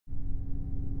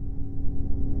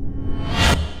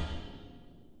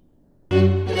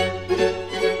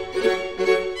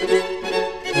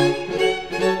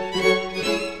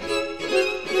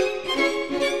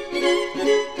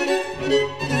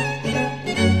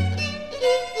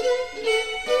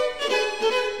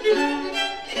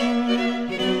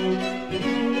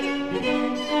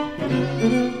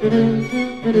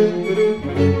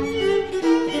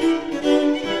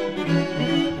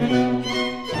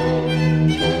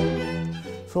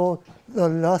So the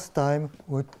last time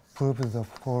we proved the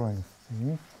following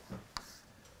thing.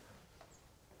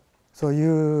 So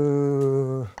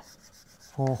you,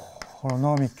 for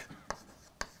holonomic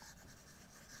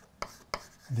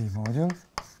D module,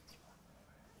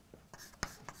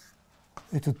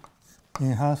 its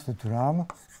enhanced drum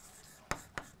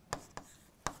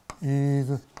is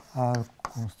R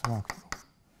constructible.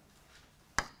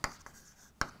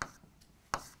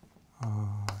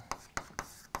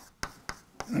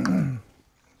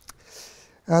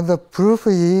 And the proof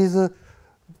is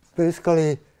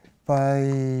basically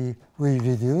by we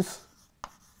reduce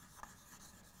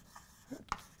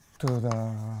to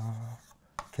the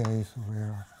case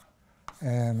where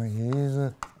M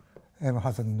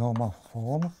has a normal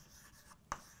form.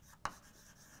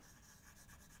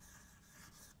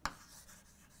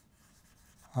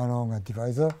 Along a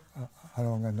divisor,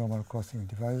 along a normal crossing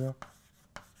divisor.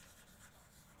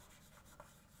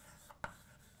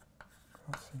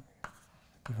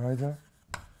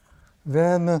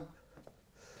 Then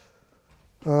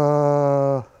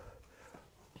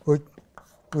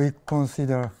we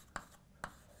consider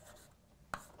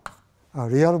a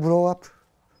real blow-up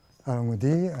along D,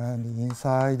 and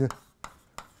inside at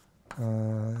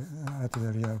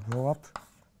the real blow-up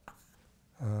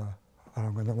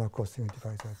along a normal crossing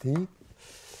divisor D,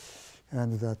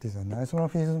 and that is an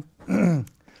isomorphism.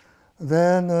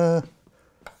 Then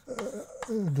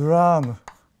drum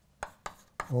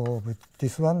of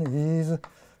this one is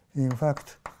in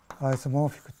fact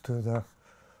isomorphic to the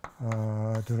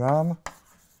drum.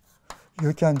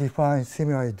 You can define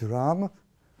similar drum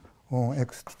on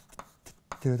X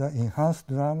tilde enhanced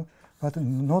drum, but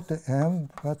not M,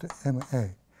 but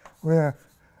MA, where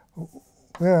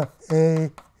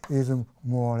A is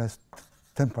more or less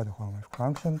tempered holomorphic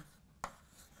function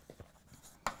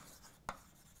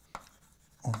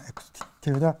on X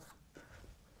tilde,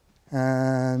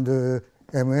 and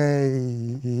MA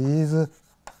is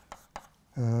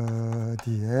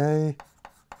dA.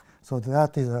 So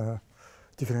that is a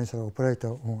differential operator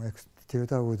on X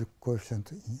tilde with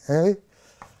coefficient in A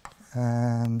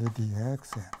and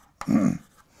dxm.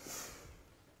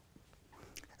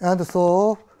 And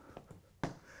so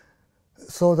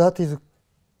that is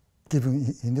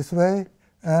given in this way,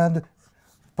 and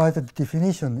by the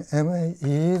definition, MA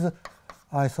is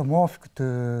isomorphic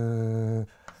to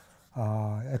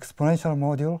exponential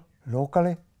module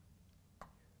locally.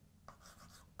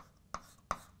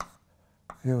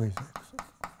 U is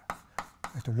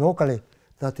X. Locally,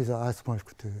 that is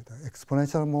isomorphic to the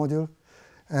exponential module,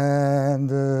 and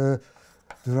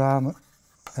drum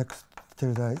X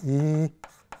tilde E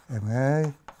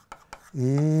MA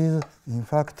is in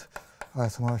fact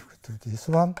isomorphic to this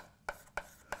one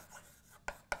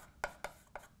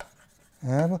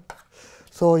M.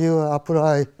 So you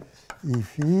apply E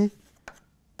phi,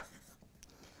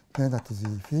 then that is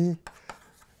E phi.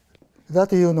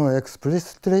 That you know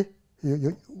explicitly.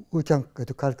 We can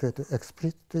calculate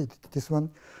explicitly this one.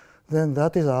 Then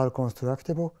that is R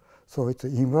constructible. So its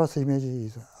inverse image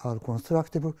is R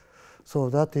constructible. So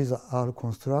that is R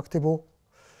constructible.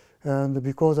 And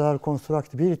because R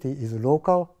constructibility is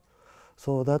local,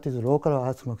 so that is local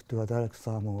isomorphic to a direct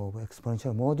sum of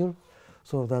exponential module.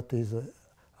 So that is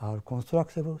R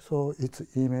constructible. So its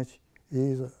image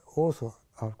is also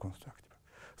R constructible.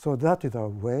 So that is a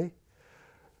way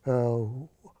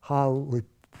how we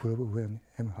prove when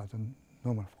M has a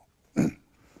normal form.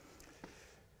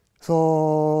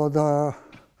 So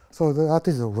that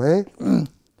is the way.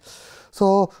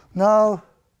 So now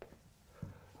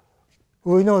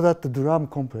we know that the drum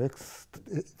complex,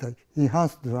 the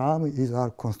enhanced drum, is R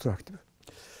constructible.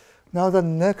 Now the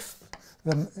next,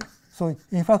 so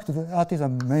in fact that is a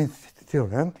main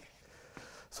theorem.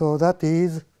 So that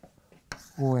is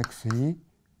OXE,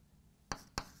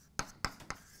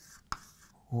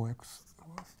 OX,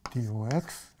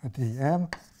 DOX,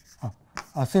 DM.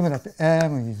 Assuming that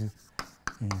M is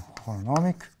in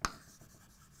holonomic,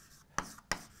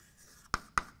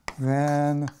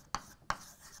 then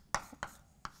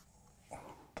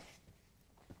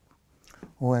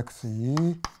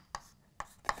OXE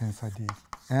tensor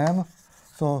DM,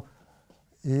 so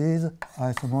is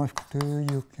isomorphic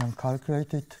to, you can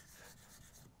calculate it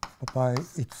by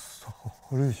its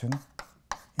solution,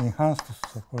 enhanced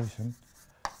solution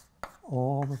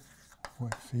of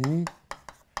OXE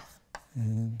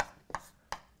in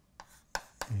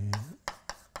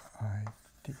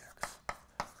EIdx.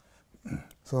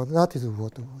 So that is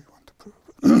what we want to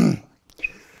prove.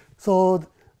 So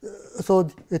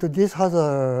this has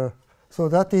a, so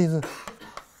that is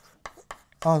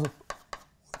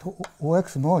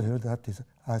OX module that is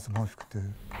isomorphic to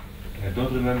I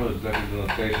don't remember exactly the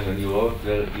notation when you wrote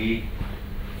there E,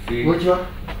 C. Which one?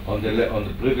 On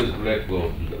the previous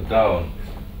blackboard, down.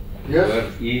 Yes. You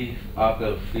have E,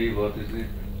 upper C, what is it?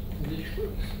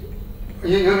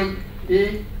 You mean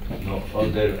E? No,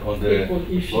 on the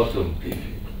bottom.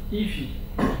 If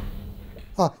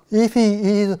If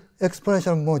E is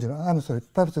exponential modular, I'm sorry,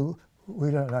 perhaps we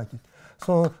write it.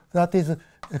 So that is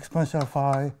exponential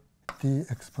phi, d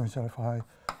exponential phi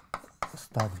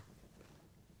study,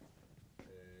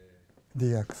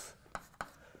 dx.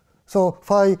 So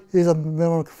phi is a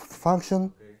memoric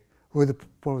function with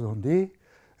poles on d,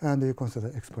 and you consider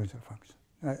exponential function,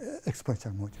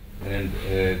 exponential module. And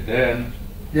then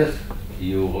Yes.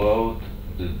 you wrote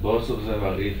that both of them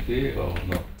are EC or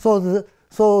no?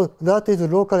 So that is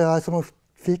locally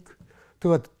isomorphic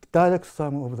to a direct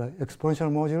sum of the exponential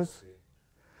modules,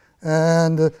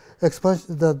 and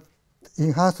the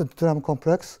enhanced term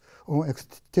complex on x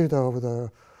tilde of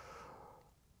the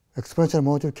exponential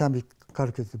module can be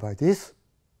calculated by this,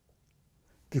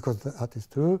 because that is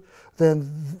true.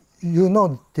 Then you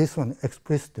know this one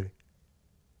explicitly,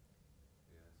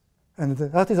 and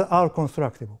that is R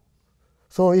constructible.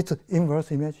 So its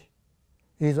inverse image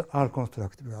is R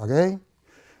constructible again.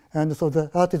 And so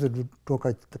that is a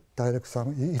local direct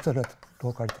sum, it's a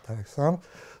local direct sum.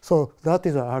 So that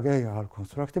is again R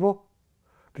constructible,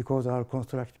 because R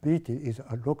constructibility is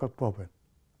a local problem,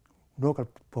 local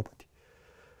property.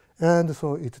 And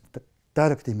so its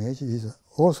direct image is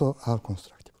also R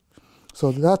constructible.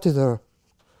 So that is a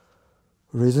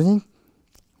reasoning.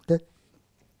 Okay.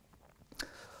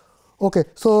 Okay,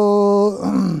 so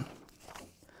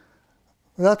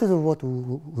that is what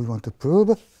we want to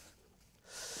prove.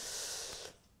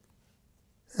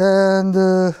 And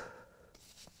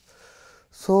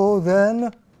so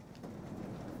then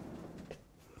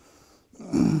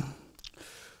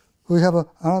we have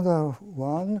another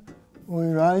one. We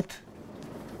write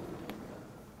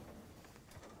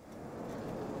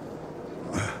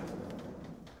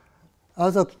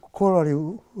as a corollary,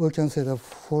 we can say the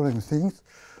following things.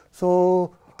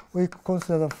 So we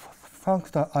consider the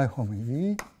functor I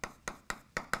homily.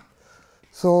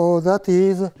 So that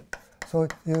is, so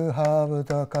you have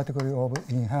the category of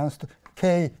enhanced.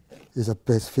 K is a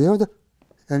base field,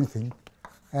 anything,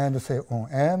 and say on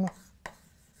M.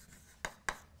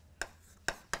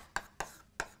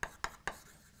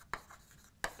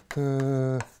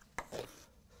 To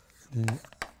the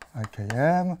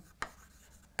IKM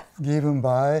given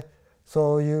by,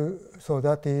 so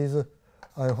that is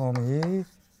I homily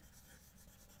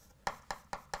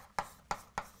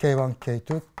K1,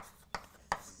 K2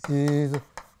 is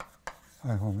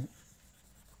I homily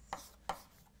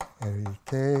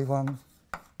K1.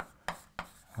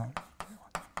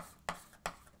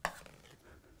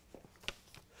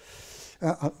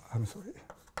 I'm sorry.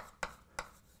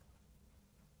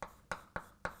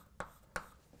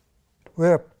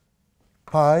 Where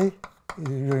pi,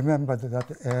 you remember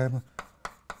that M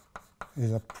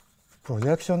is a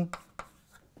projection,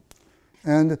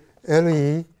 and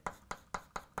LE,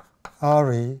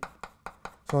 RE,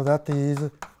 so that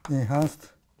is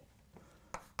enhanced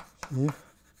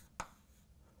if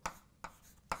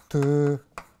to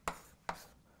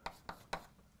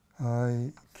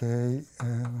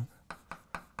IKM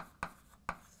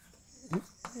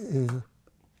is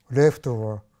left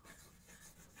or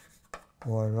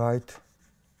right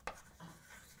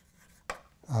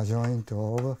adjoint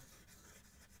of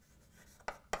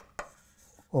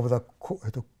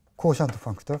the quotient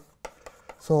factor.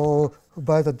 So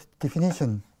by the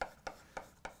definition,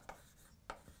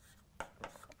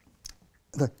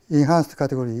 the enhanced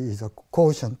category is a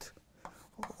quotient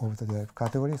of the derived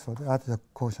category, so that is a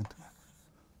quotient.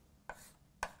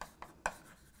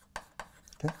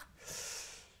 Okay.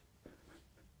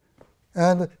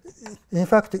 And in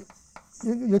fact,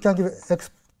 you can give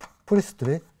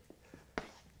explicitly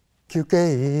QK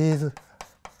is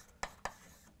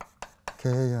K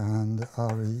and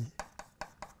RE.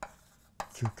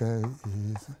 QK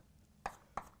is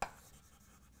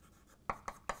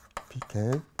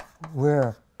PK,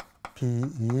 where P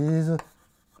is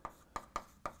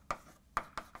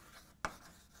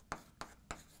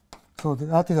so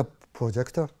that is a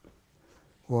projector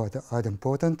or the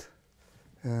idempotent,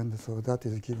 and so that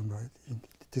is given by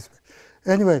this way.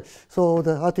 Anyway, so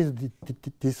that is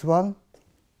this one,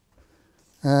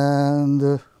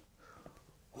 and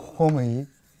homily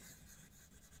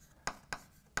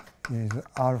is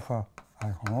alpha I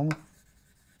hom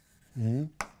E.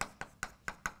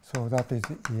 So that is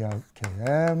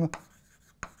EIKM,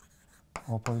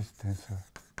 opposite tensor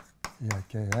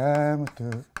EIKM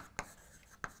to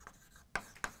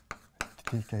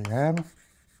TKM.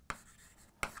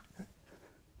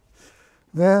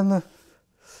 then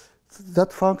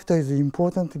that functor is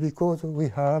important because we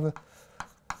have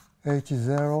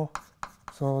H0.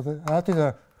 So that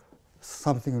is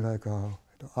something like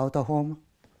outer Hom,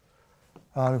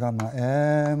 R gamma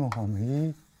M, Hom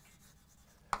E.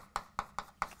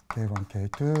 K1,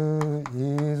 K2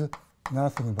 is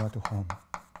nothing but Hom.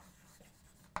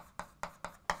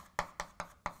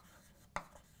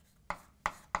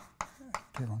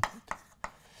 K1, K2.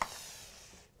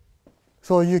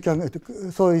 So you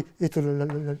can, so it's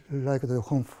like the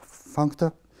Hom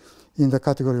functor in the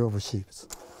category of sheaves.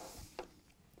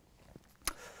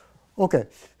 Okay,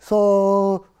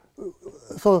 so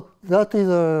that is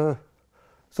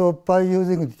so by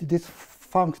using this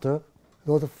functor,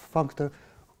 those functor,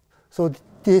 so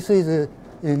this is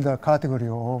in the category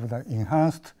of the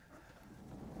enhanced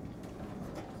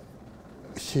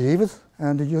sheaves,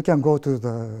 and you can go to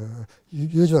the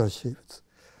usual sheaves.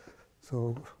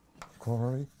 So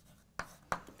corollary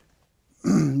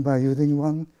by using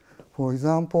one, for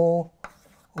example,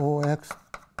 OX,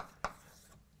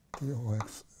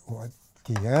 DOX, or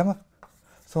DM.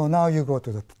 So now you go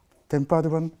to the tempered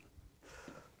one.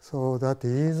 So that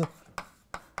is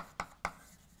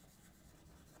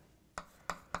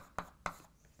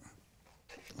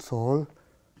Sol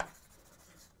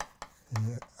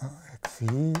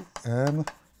XE M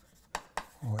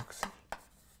OXE.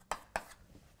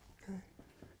 Okay.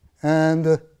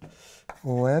 And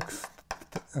OX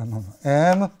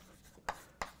M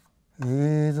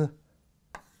is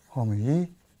Hom E.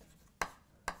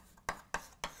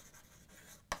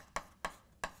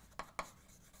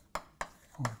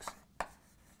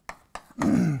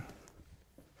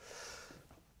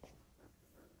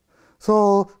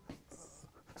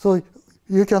 So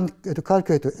you can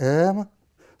calculate M.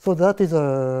 So that is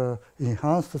a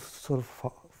enhanced sort of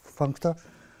functor.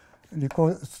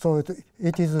 Because, so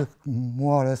it is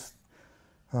more or less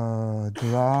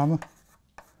Dram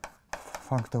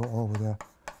functor of the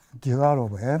dual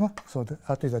of M. So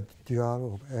that is a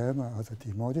dual of M as a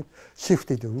D-module,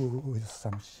 shifted with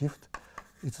some shift.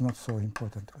 It's not so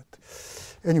important. But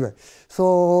anyway,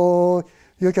 so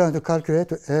you can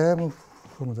calculate M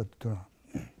from the Dram.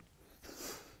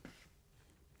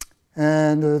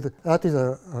 And that is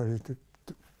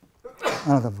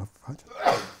another function.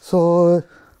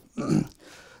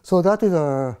 So that is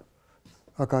a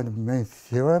kind of main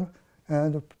theorem,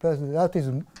 and that is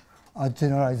a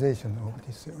generalization of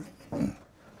this theorem.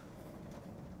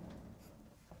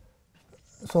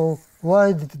 So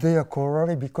why they are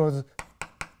corollary? Because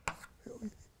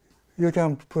you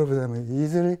can prove them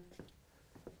easily.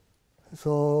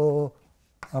 So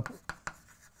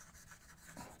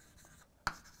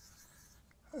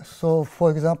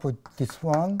for example, this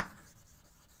one,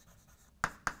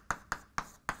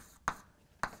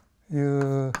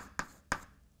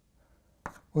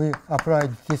 we apply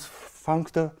this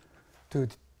functor to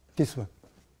this one.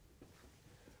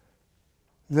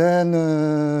 Then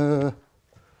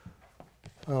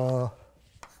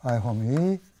I Hom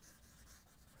E,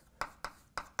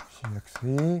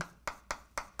 CXE,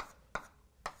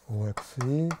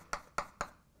 OXE,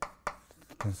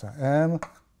 tensor M.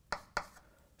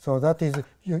 So that is,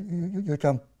 you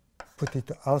can put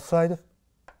it outside.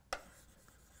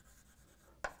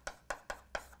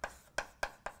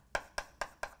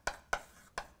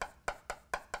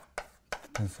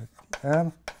 Tensor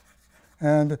M.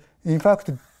 And in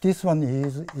fact, this one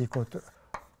is equal to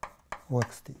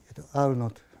OXT. I will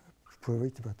not prove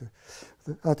it, but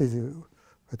that is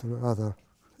rather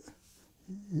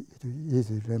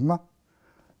easy lemma.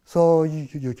 So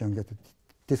you can get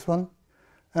this one.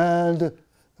 And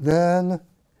then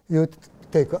you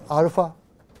take alpha.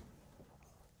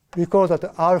 We call that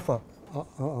alpha.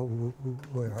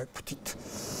 Where I put it?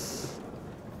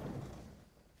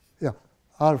 Yeah,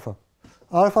 alpha.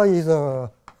 Alpha is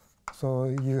so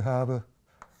you have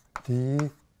D,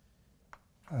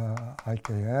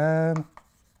 IKM,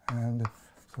 and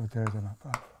so there is an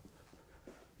alpha.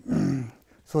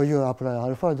 So you apply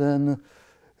alpha, then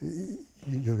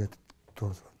you get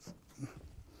those ones.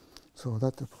 So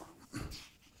that's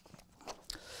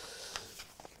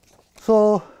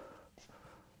so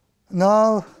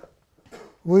now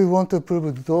we want to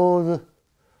prove those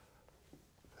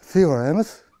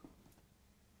theorems.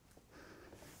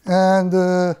 And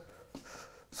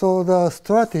so the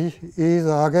strategy is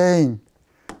again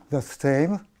the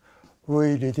same.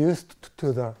 We reduced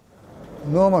to the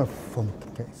normal form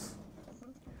case.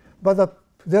 But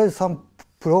there is some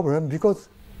problem because.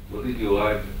 What did you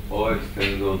write? OX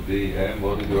tensor DM?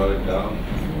 What did you write down?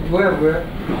 Where?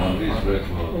 On this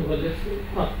record. On the left.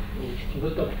 On the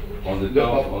top.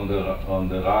 On the top, on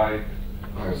the right.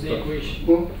 The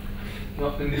equation. No,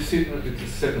 in this sequence it's the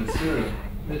second theorem.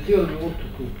 The theorem ought to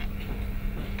prove.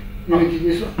 You mean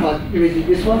this one? You mean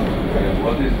this one? Yeah,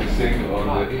 what is the thing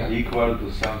or the yeah. equal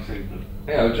to something?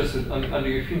 Yeah, just under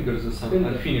your fingers is some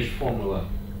unfinished formula.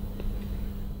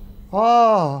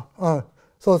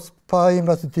 So it's pi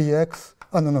inverse dx.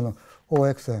 No.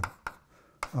 OXM.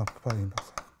 Pi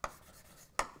inverse.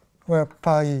 Where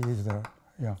pi is the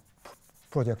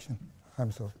projection.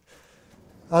 I'm sorry.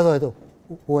 Otherwise,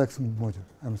 OX module.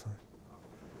 I'm sorry.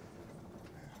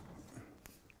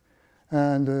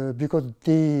 And because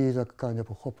D is a kind of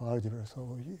Hopf algebra,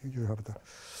 so you have the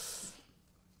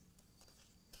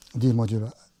D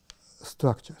modular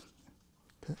structure.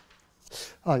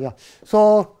 Okay.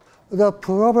 So the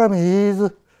problem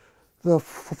is the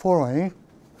following.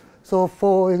 So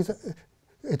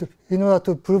in order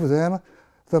to prove them,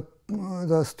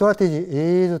 the strategy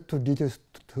is to reduce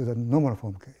to the normal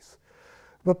form case.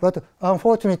 But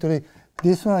unfortunately,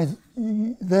 this one is,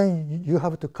 then you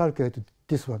have to calculate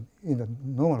this one in the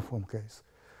normal form case.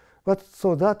 But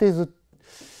so that is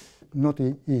not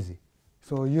easy.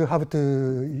 So you have to,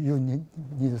 you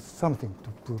need something to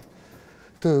prove,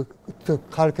 to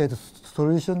calculate the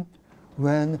solution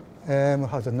when M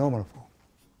has a normal form.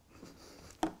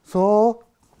 So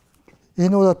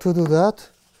in order to do that,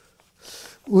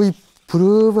 we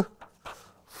prove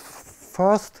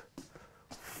first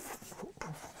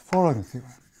following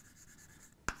theorem.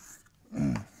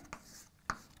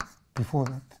 Before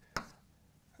that,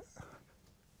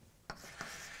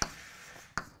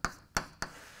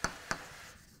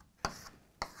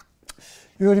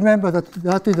 you remember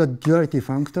that is a duality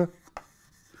functor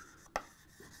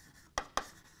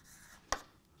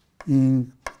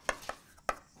in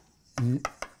IHES.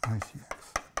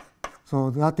 So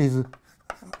that is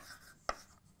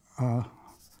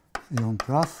ion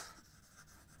plus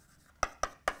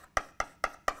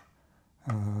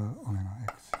omega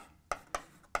x.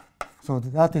 So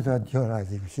that is a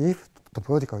dualizing sheaf,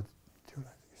 topological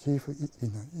dualizing sheaf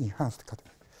in an enhanced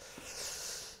category.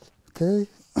 Okay.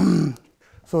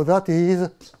 So that is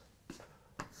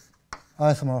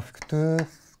isomorphic to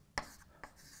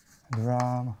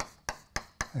dram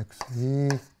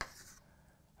xe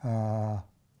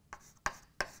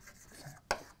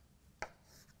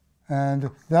and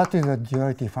that is a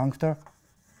duality functor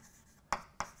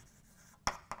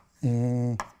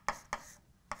in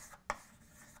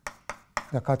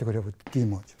the category of D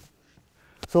module.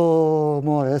 So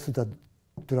more or less the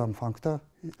dram functor,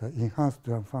 the enhanced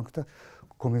dram functor,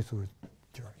 commutes with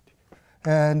duality.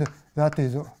 And that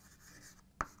is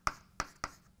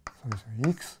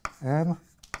x m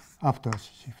after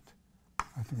shift,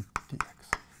 I think dx.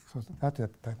 So that's the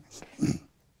dimension.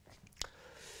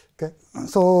 Okay,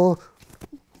 so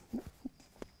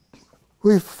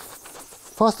we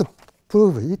first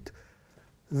prove it,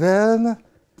 then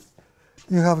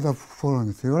you have the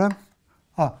following theorem.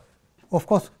 Of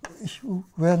course,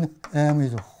 when M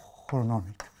is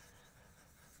holonomic.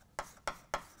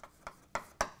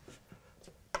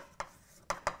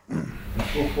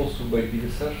 Proof also by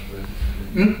DSR,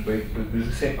 with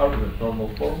the same argument, normal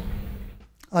form.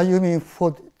 You mean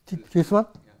for this one?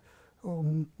 Yeah.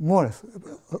 More or less.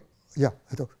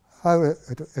 I will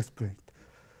explain it.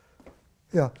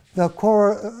 Yeah, the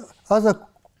other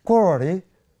corollary,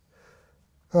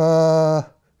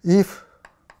 if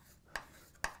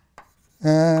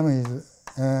M is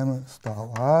M star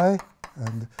y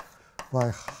and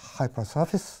y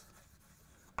hypersurface,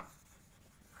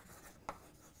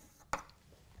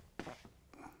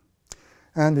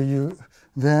 and you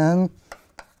then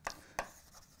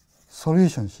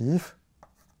solution sheaf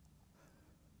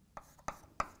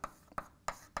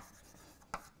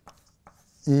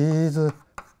is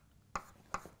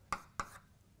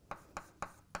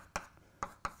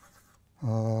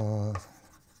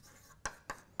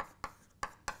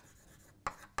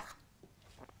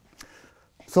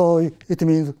so it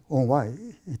means on y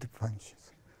it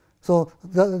vanishes. So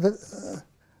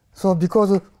so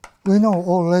because we know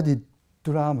already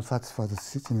dram satisfies a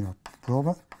similar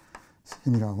problem,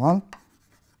 similar one.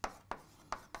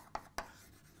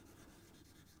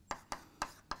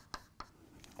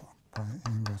 By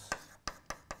inverse.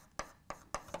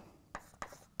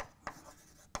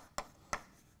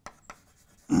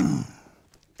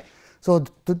 So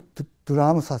the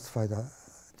dram satisfies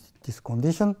this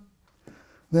condition.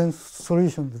 Then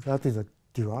solution that is a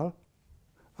dual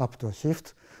up to a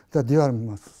shift. The dual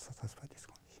must satisfy this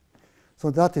condition. So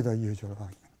that is the usual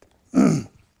argument.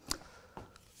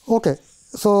 Okay,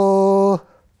 so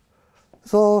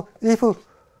if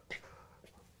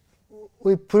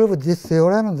we prove this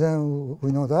theorem, then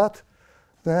we know that.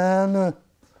 Then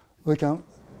we can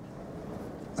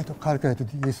calculate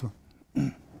this one.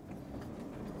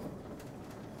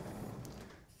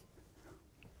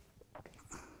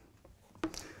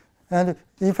 And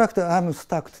in fact, I'm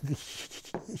stuck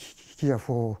here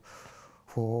for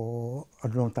a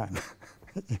long time,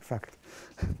 in fact.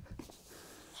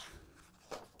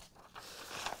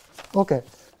 Okay.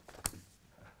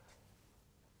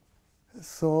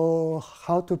 So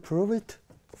how to prove it?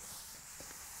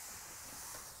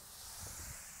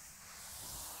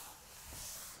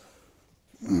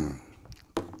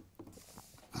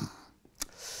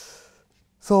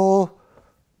 So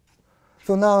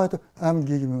now I'm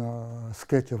giving a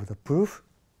sketch of the proof.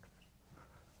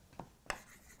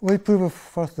 We prove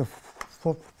first the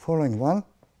following one.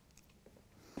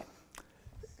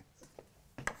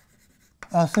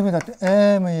 Assuming that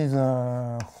M is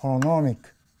a holonomic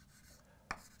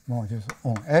module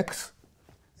on X,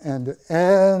 and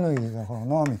N is a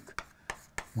holonomic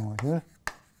module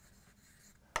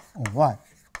on Y.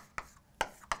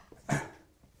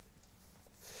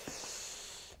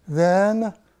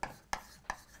 Then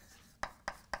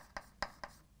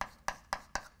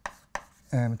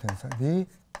M tensor B.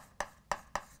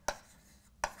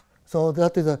 So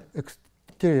that is the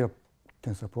exterior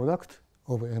tensor product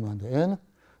of M and N.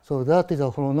 So that is a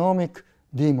holonomic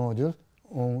D module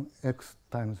on X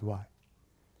times Y.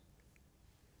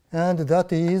 And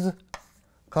that is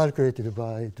calculated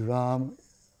by drum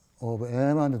of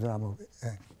M and drum of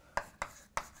N.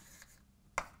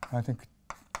 I think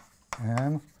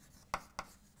M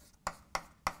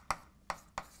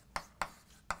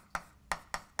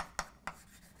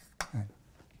N.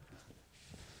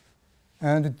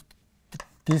 And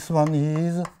this one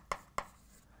is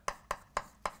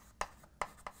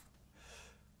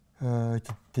its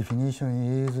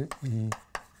definition is E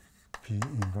P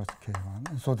inverse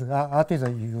K1. So that is a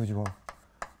usual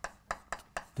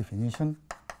definition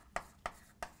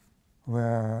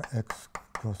where X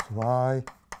cross Y,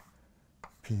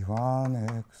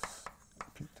 P1, X,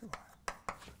 P2Y.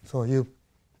 So you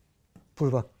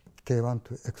pull back K1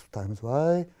 to X times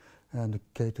Y and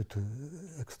K2 to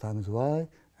X times Y,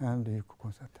 and you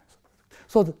consider tensor product.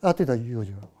 So that is a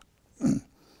usual one.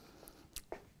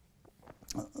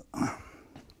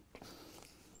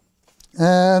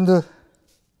 And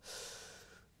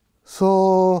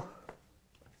so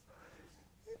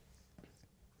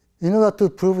in order to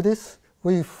prove this,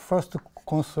 we first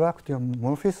construct a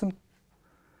morphism,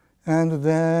 and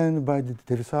then by the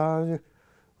Delphage,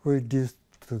 we reduce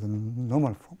to the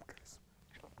normal form case.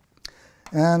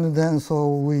 And then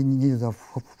so we need the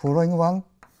following one.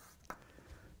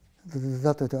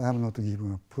 That I'm not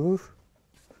giving a proof.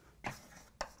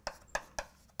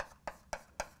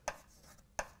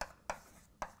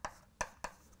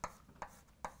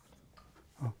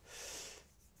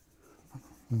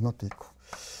 Not equal.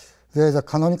 There is a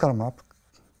canonical map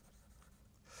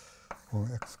for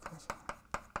X cross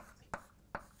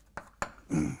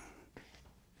Y.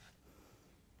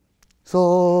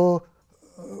 So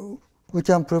we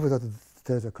can prove that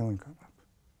there is a canonical map,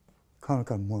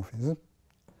 canonical morphism.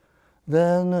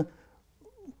 Then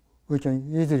we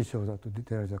can easily show that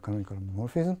there is a canonical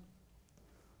morphism.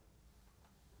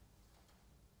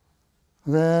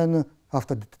 Then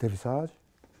after the Delphage,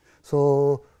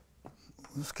 so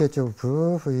sketch of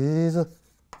proof is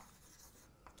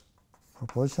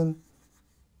proposition.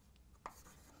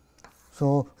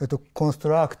 So to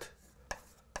construct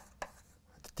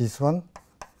this one.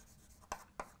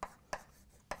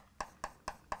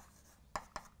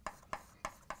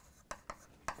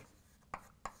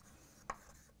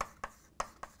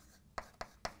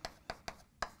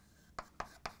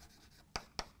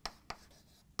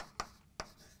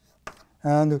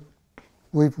 And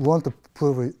we want to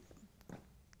prove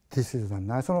this is an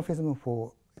isomorphism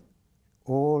for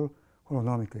all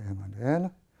holonomic M and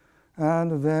N.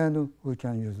 And then we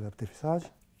can use the Delphage.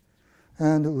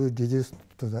 And we reduce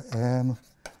to the M,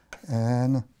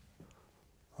 N,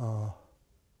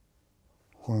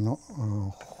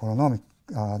 holonomic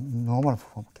normal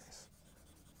form case.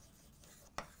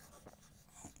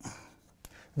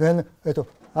 Then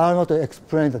I'll not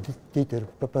explain the detail,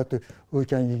 but we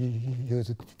can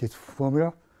use this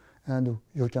formula, and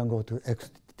you can go to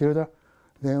X tilde,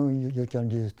 then you can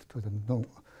reduce to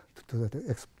the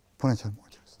exponential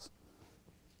modules.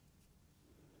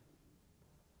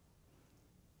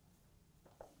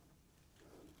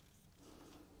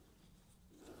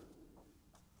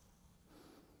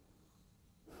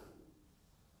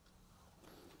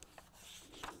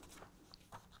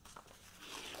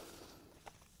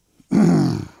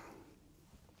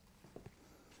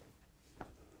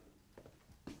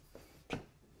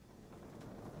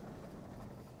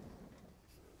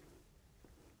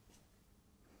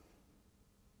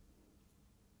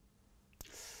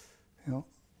 know,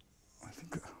 I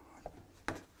think.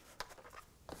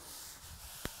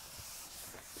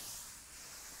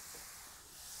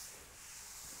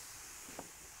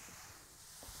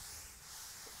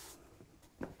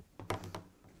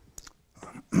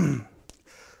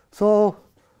 So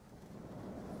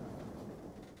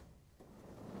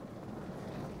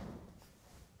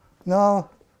now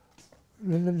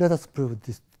let us prove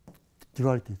this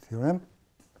duality theorem.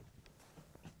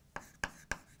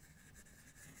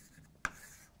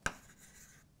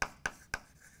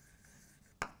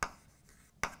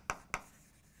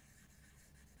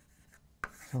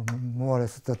 So more or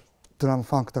less the Drum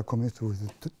functor commutes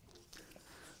with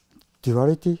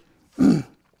duality.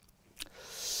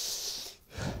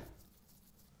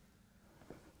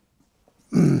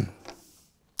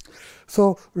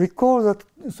 So recall that,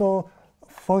 so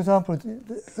for example,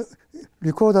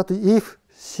 recall that if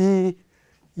C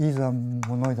is a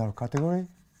monoidal category,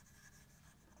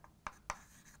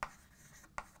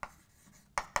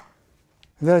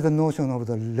 there is a notion of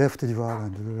the left dual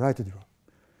and the right dual.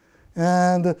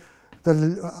 And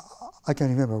I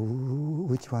can't remember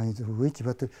which one is which,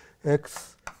 but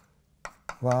X,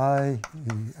 Y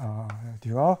are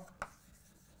dual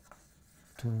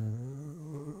to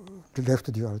the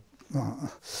left dual.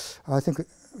 I think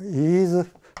is,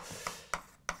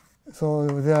 so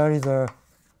there is a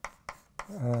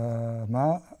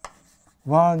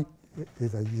one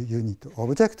is a unit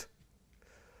object.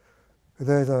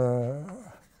 There is a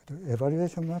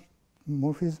evaluation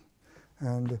morphism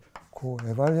and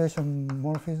co-evaluation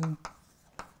morphism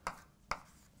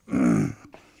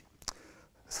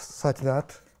such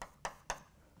that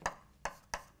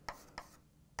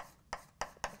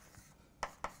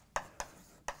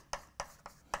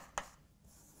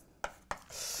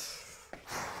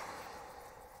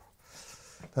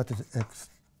that is X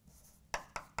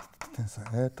tensor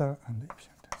eta and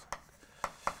epsilon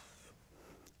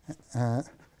tensor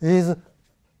is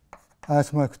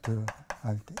isomorphic to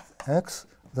identity X.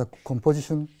 The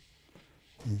composition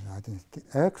is identity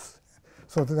X.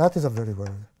 So that is a very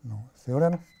well known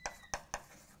theorem.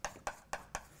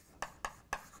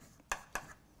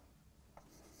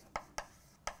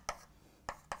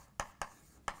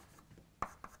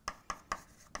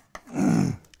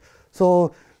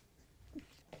 So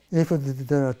if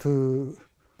there are two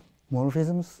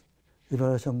morphisms,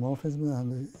 evaluation morphism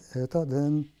and eta,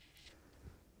 then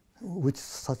which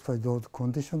satisfy those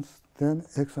conditions, then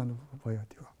X and Y are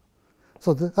dual.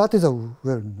 So that is a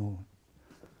well-known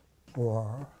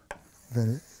or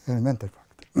very elementary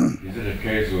fact. Is it a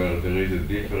case where there is a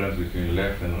difference between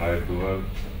left and right dual?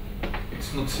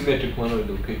 It's not symmetric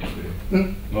monoidal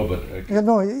category. No, but Yeah,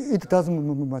 no, it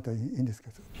doesn't matter in this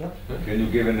case. can you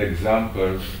give an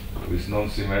example with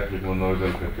non-symmetric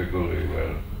monoidal category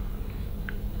where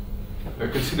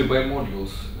I can see the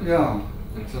bimodules. Yeah,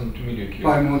 And some intermediate case.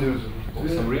 bimodules. Or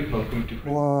some Riemann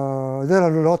different. There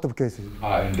are a lot of cases.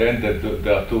 and then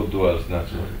there are two duals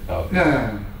naturally.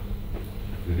 Yeah,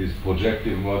 It is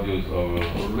projective modules over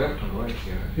Or left and right,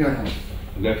 yeah. yeah,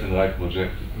 yeah. left and right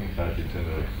projective.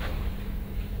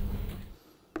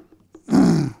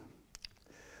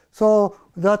 So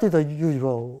that is a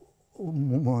usual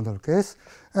model case,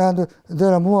 and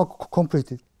there are more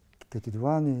complicated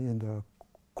one in the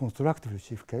constructive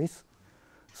sheaf case.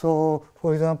 So,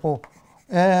 for example,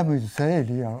 M is say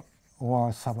real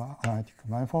or subanalytic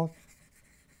manifold,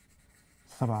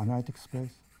 subanalytic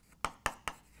space.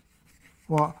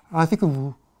 Well, I think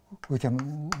we can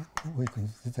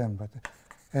see them, but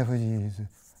FG is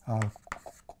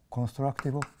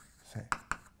constructible, say.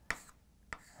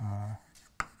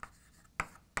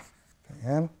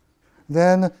 M.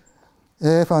 Then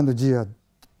F and G are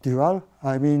dual.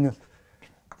 I mean,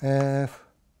 F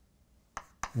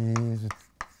is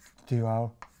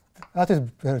dual. That is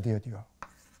very dual.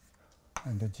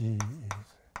 And the G is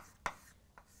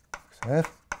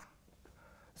F.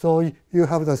 So you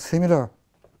have the similar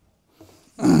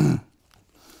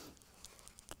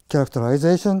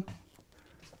characterization.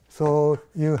 So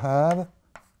you have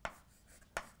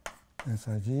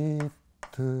tensor G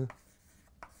to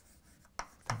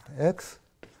delta X.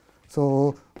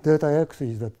 So delta X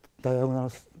is the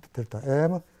diagonal, delta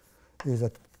M is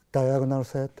a diagonal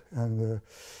set, and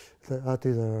that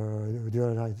is a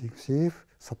dualizing sheaf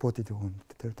supported on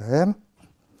delta M.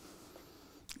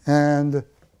 And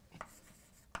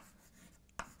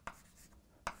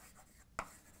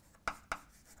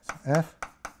F.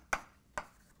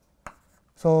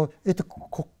 So it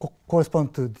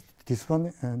corresponds to this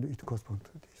one, and it corresponds to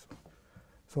this one.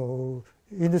 So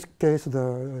in this case,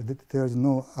 there is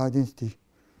no identity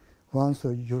one, so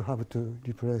you have to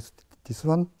replace this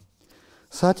one,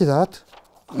 such that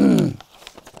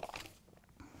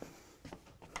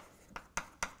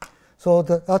So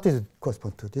that is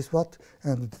correspond to this part,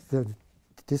 and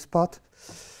this part,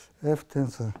 F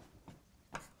tensor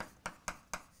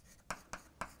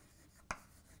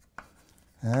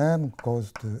M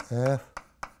goes to F.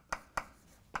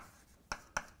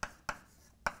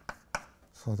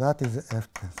 So that is F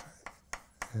tensor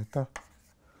theta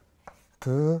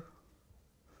to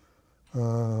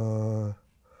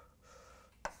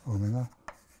omega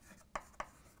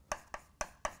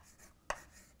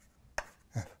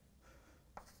F.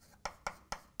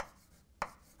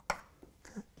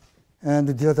 Okay. And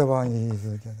the other one is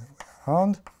the other way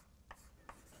around.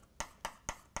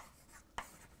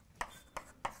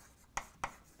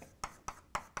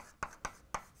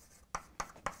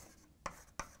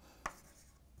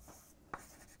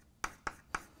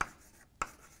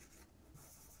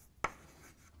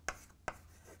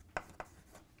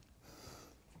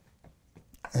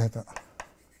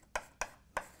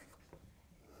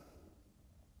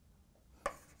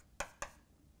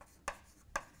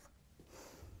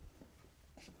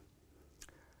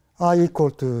 I equal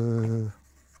to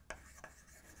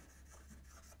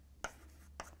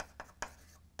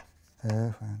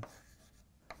F and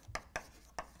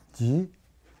G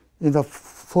in the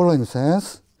following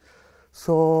sense.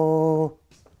 So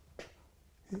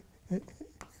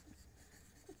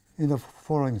in the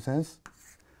following sense,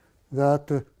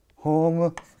 that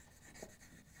home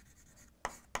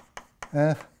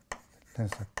F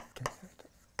tensor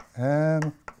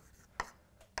M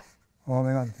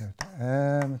omega delta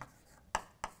M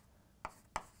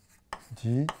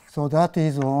G. So that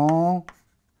is on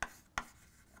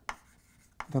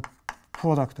the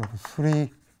product of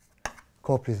three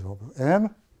copies of M.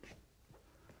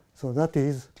 So that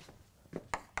is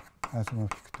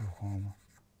isomorphic to home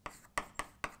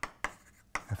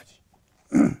FG.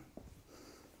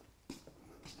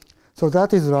 So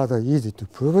that is rather easy to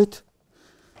prove it.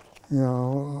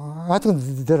 I think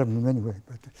there are many ways,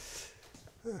 but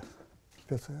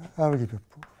I will give you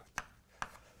proof.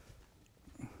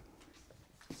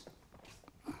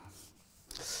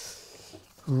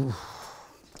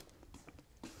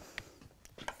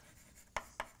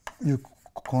 You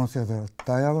consider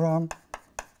diagram.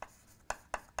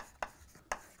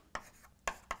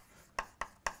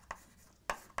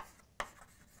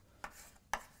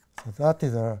 So that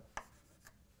is a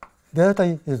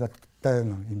delta is a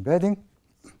diagonal embedding,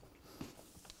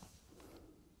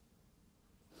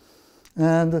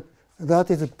 and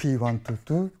that is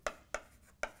P122,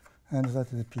 and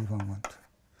that is P112.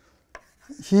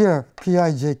 Here,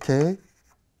 Pijk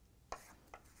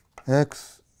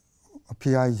x,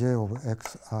 Pij over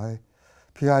xi,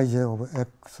 Pij over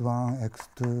x1,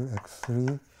 x2,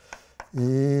 x3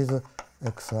 is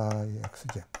xi,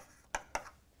 xj.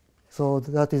 So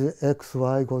that is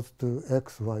xy goes to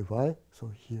xyy.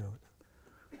 So here,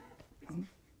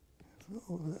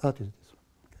 so that is this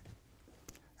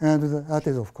one. And that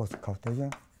is, of course,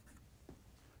 Cartesian.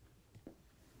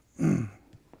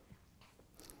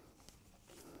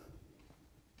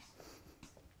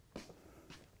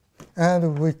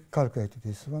 And we calculate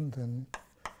this one, then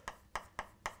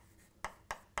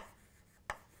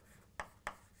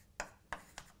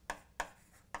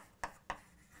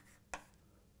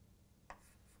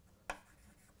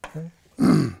okay.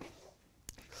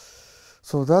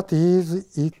 So that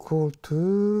is equal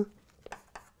to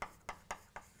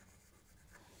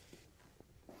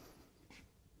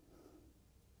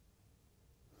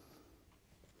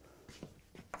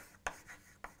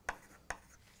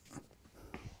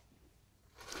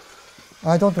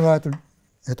I don't write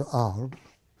it R.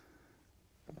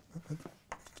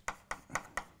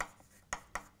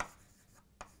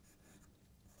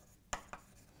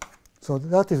 So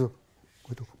that is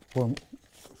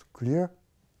clear.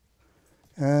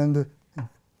 And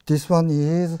this one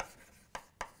is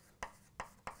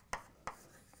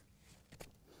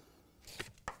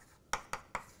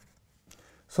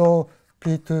so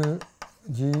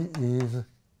P2G is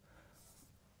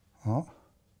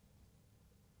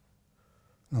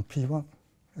no, P1.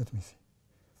 Let me see.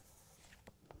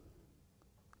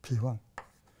 P1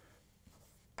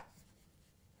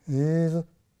 is,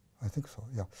 I think so,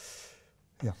 yeah.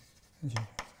 Yeah. G.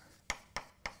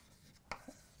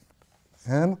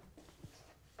 M.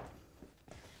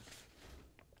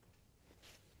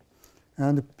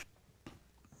 And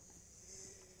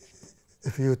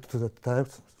if you to the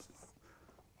types,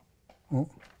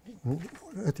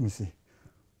 let me see.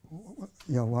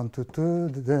 Yeah, 1 to 2,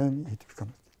 then it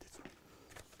becomes this one.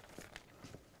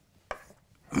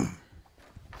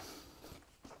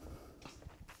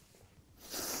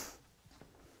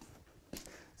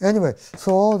 Anyway,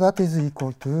 so that is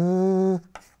equal to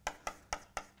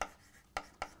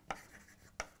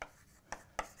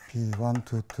P1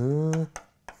 to 2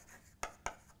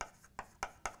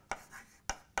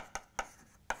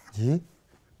 G.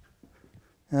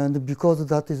 And because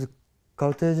that is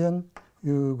Cartesian,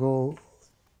 you go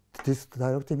this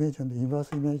direct image and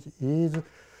inverse image is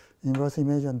inverse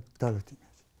image and direct image.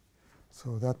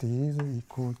 So that is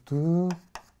equal to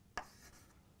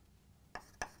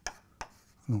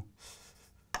no.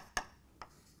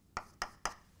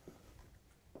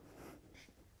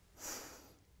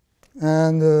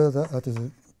 And that is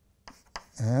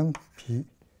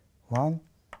MP1.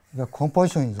 The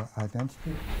composition is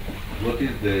identity. What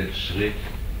is the Schritt?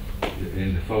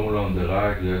 In the formula on the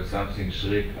right, you have something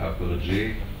Schritt upper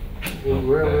G.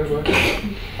 Where?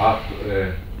 Up.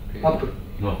 Up.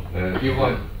 No.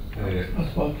 P1.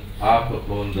 That's one. Up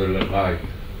on the right.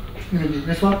 You mean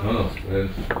this one? No. And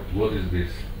what is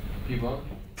this? P1.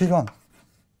 P1.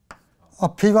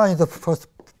 P1 is the first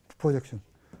projection.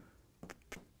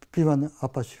 P1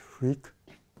 upper Schritt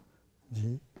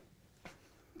G.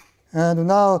 And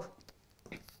now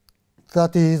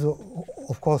that is,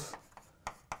 of course,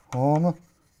 home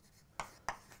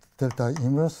delta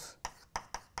inverse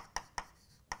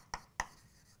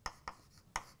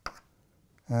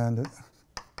and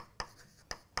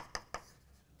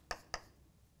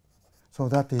so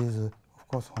that is, of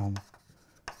course, home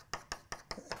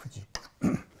FG.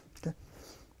 Okay.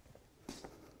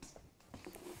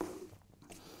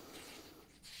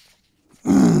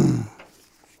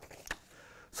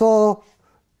 So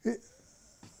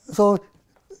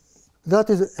that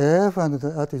is F and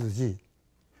that is G.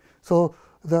 So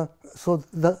the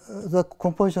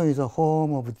composition is a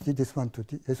home of this one to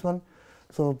this one.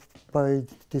 So by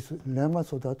this lemma,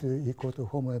 so that is equal to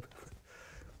home of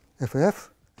FF,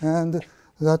 and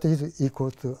that is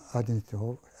equal to identity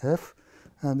of F,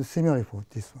 and similarly for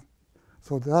this one.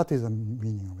 So that is the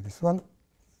meaning of this one.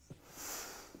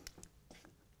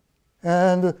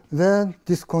 And then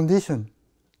this condition,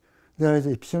 there is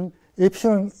epsilon.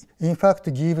 Epsilon, in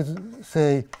fact, gives,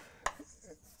 say,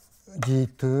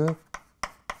 G2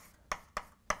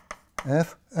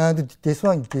 F, and this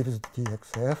one gives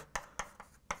dxF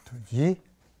to G.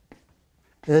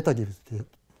 Eta gives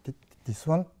this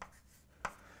one.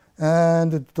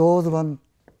 And those one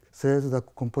says the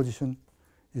composition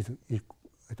is equal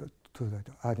to the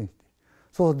identity.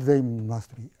 So they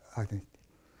must be identity.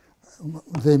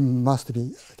 They must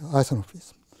be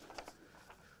isomorphism.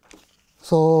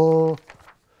 So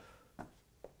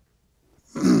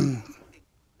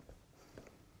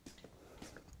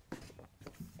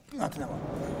not that one.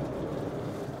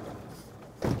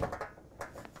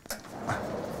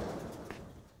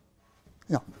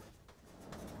 Yeah.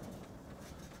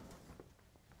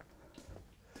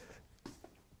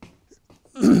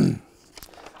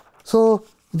 So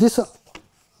this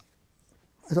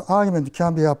argument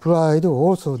can be applied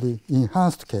also the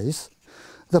enhanced case.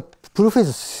 The proof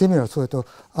is similar, so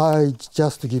I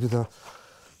just give the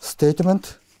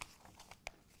statement.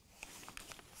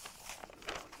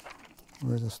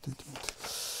 Where's the statement?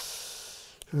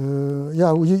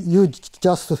 Yeah, you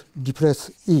just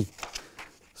replace E.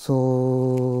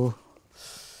 So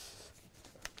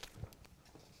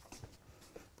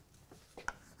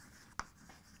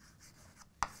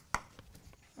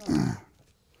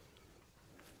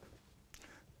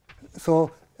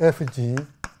so Fg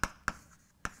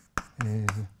is,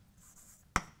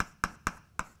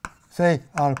 say,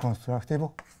 R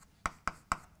constructible,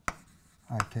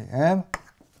 IKM.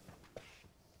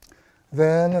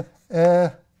 Then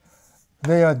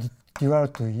they are dual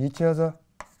to each other.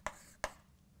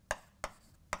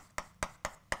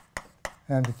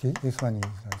 And this one is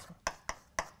also.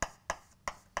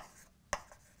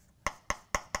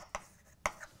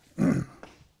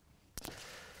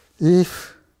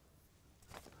 If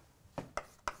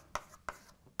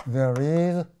there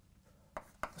is,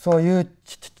 so you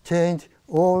change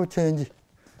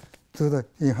to the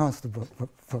enhanced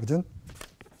version.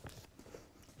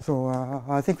 So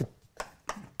I think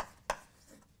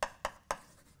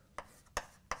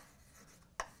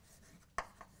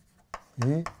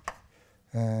E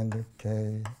and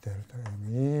K delta M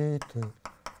E to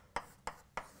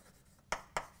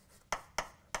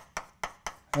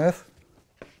F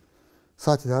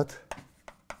such that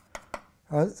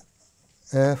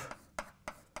F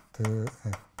to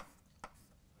F.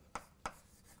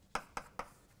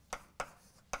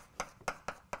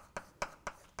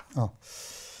 Oh.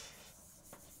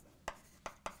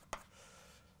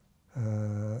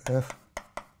 F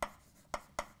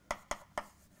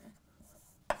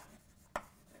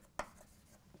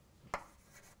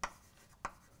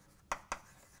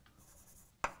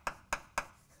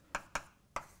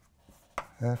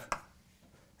F,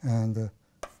 and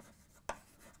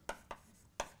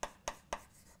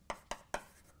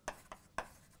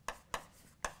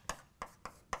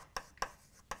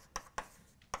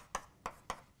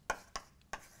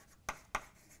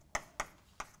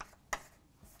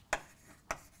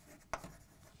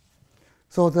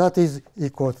so that is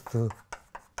equal to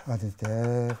identity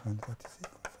F, and that is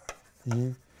equal to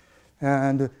E.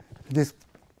 And this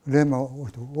lemma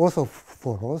also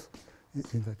follows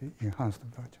in the enhanced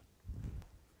version.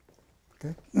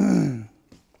 Okay.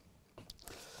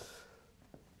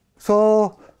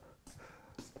 So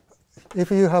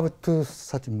if you have two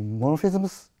such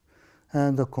morphisms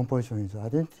and the composition is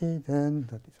identity, then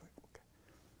that is okay.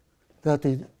 That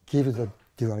is, gives the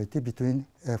duality between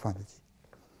F and G.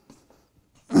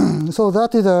 So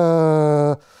that is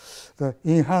the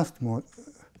enhanced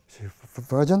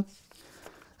version.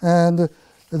 And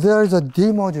there is a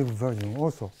D-module version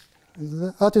also.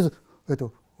 That is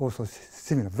also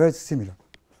similar, very similar.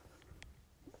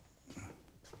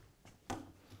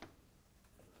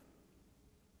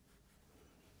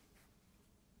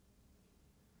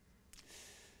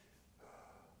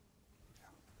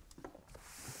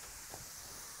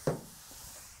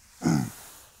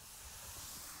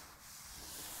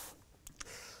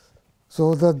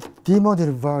 So the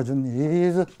D-module version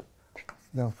is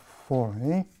the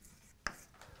following.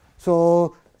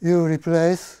 So you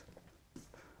replace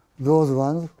those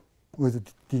ones with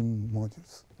D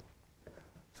modules.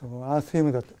 So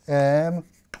assume that M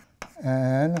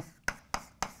and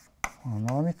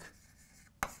holonomic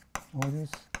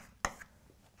modules,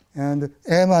 and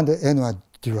M and N are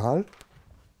dual.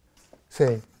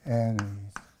 Say N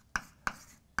is.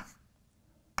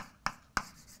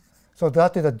 So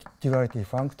that is a duality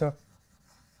functor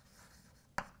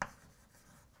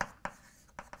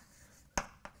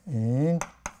in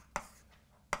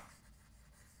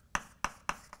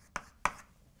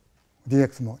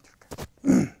dx module.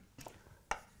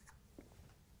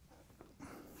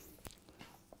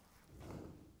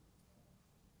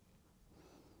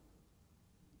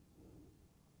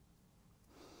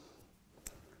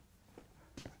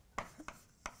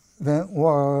 Then,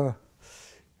 or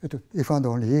if and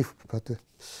only if, but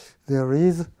there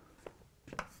is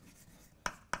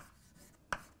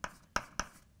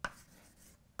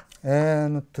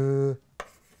N2.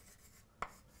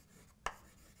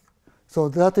 So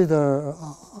that is the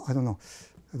I don't know,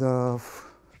 the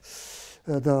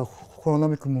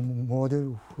holonomic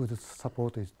model whose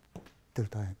support is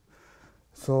delta M.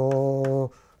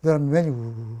 So there are many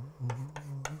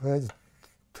ways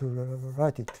to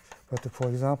write it. But for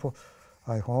example,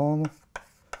 I home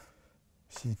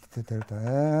C delta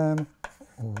M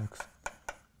or X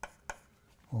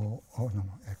or no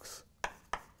X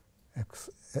X.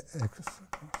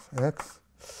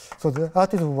 So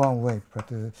that is one way, but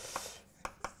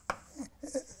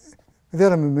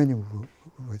there are many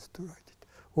ways to write it.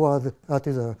 Or that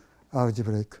is an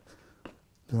algebraic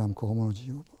dynamic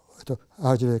cohomology,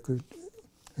 algebraic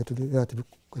relative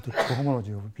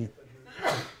cohomology of B.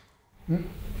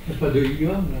 C'est pas de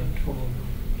Riemann,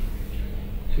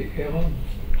 c'est Riemann.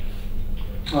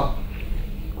 Ah.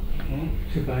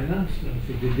 C'est pas un as,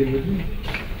 c'est des modules.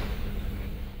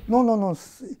 No, no, no.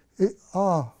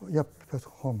 Yeah, that's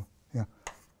home. Yeah.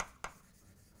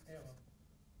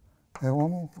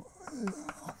 Home.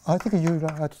 I think you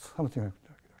write something like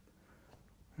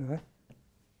that. Right?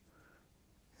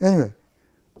 Anyway.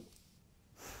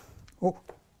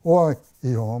 Or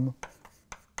home.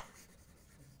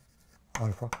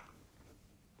 Alpha.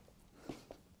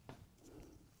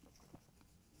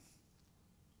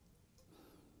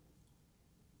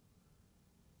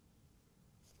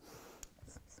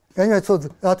 Anyway, so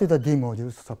that is the D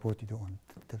modules supported on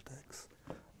delta X,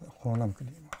 holonomic D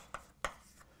modules.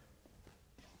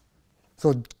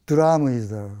 So drum is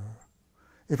the,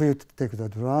 if you take the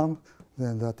drum,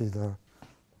 then that is the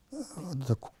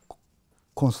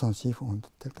constant sheaf on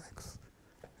delta X.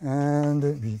 And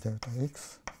V delta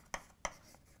X.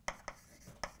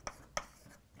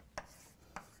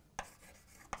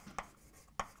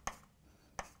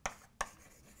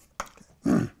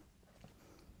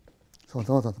 So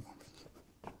those are the moments.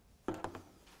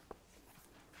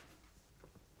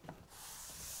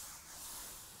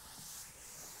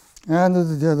 And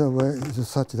the other way is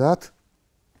such that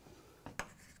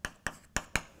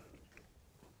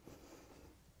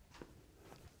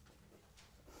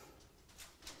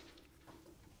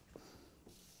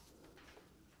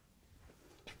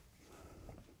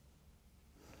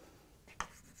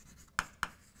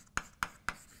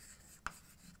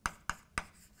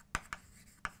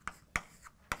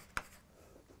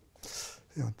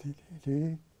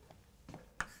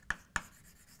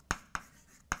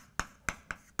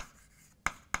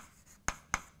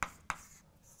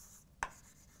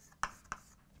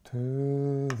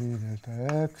 2 b delta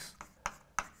x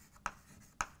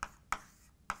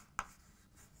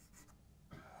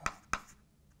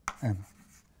m.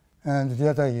 And the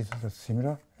other is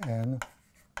similar, n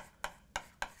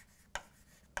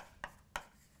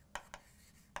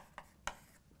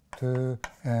 2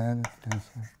 n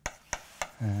tensor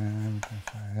n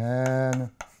tensor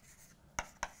n.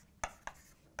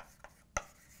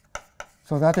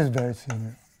 So that is very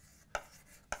similar.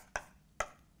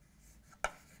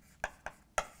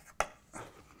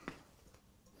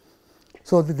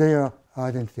 So they are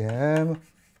identity M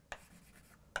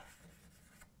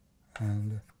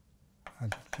and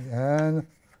identity N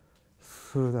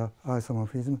through the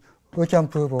isomorphism. We can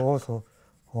prove also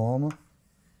from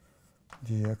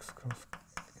dx cross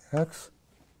x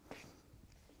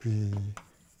b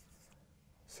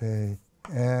say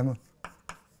M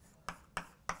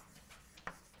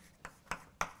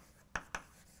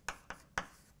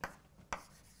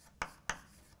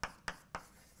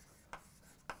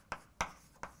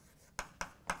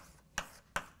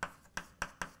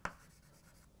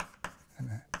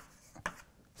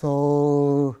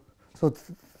So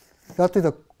that is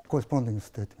a corresponding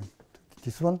statement,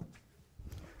 this one.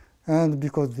 And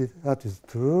because that is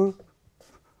true,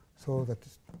 so that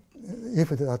is, if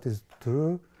that is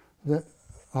true, then,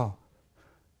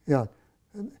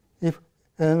 if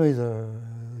m is a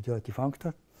duality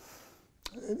functor,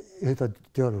 it's a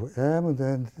dual of m,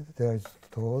 then there is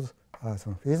those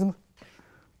isomorphism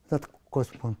that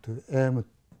correspond to m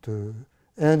to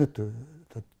n to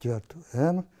the dual to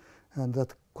m, and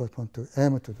that correspond to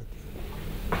m to the.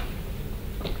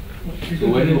 So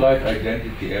when you write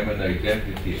identity m and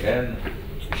identity n,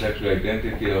 it's actually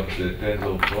identity of the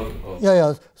tensor of.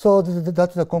 Yeah. So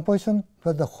that's the composition,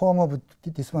 but the home of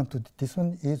this one to this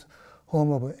one is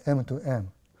home of m to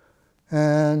m,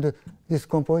 and this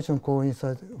composition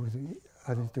coincides with the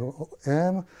identity of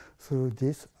m through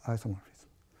this isomorphism,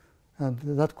 and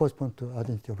that corresponds to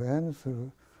identity of n.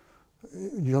 So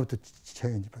you have to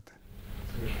change, but.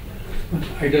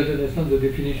 I don't understand the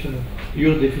definition of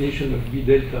your definition of B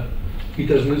delta. It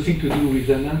has nothing to do with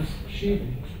enhanced sheaf.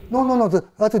 No.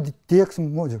 That's a dx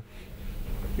module.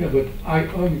 Yeah, but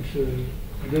it's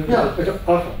it's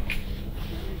alpha.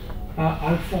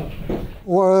 Alpha.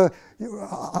 Or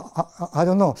I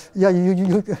don't know. Yeah,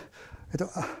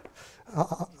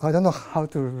 I don't know how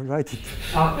to write it.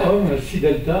 C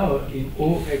delta in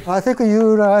OX. I think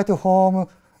you write home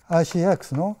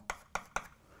ICX, no?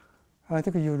 I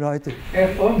think you write it.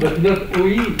 F1, but not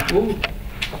OE.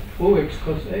 OX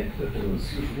cross X.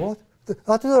 What?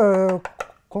 That's a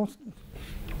constant.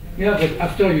 Yeah, but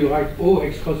after you write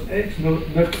OX cross X,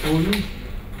 not OE.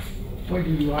 Why do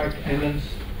you write enhanced?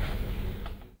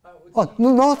 Oh,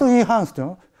 no, not enhanced.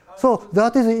 No? So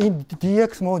that is in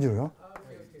dx module. No?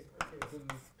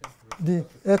 The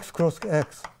x cross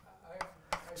x.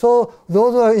 So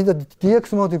those are in the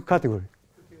dx module category.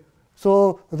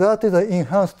 So that is an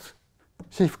enhanced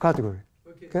sheaf category.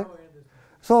 Okay.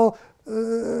 So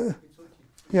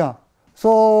yeah.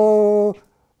 So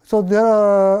there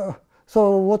are.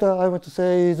 So what I want to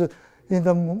say is, in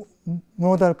the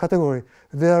modal category,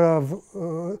 there are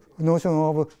notion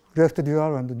of left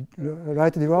dual and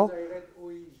right dual.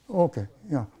 Okay.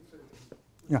 Yeah.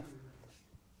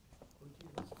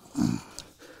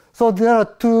 So there are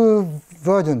two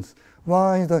versions.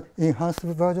 One is the enhanced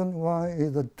version. One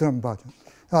is the drum version.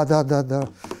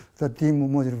 The D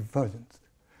module versions.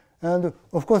 And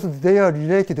of course, they are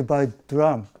related by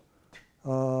drum.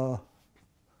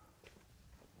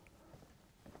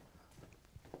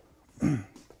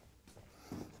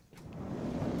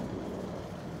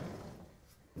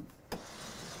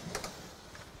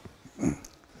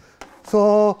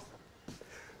 So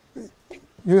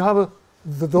you have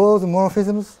those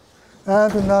morphisms,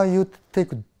 and now you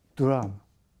take drum.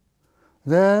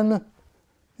 Then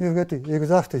you get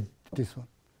exactly this one.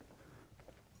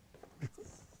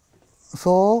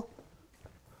 So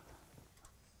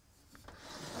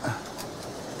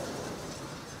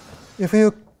if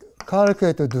you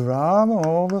calculate the drum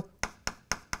of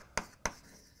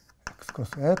x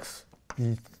cross x,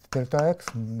 b delta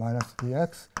x minus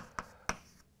dx,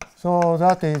 so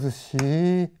that is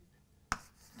c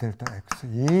delta x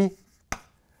e,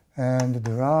 and the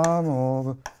drum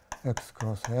of x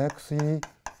cross x e,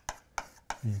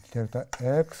 b delta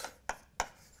x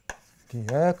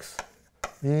dx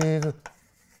is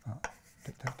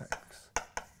delta x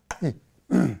e.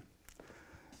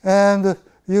 And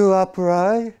you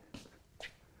apply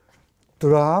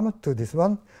drum to this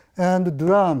one, and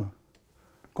drum,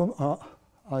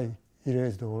 I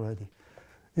erased already.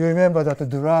 You remember that the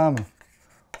drum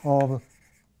of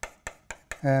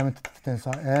M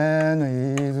tensor N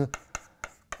is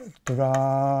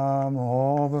drum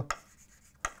of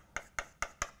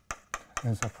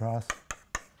tensor plus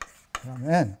drum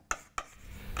N.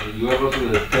 You have also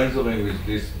the tensoring with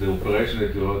this, the operation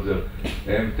that you wrote there,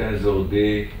 M tensor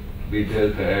D, B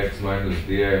delta X minus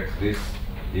dx, this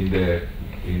in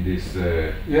this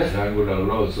triangular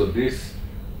law. So this,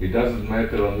 it doesn't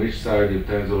matter on which side you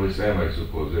tensor with M, I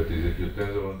suppose. That is, if you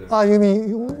tensor on the... You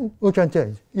mean we can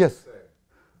change? Yes.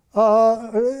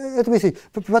 Let me see.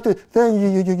 But then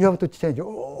you have to change.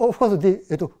 Of course,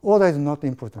 the order is not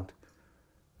important.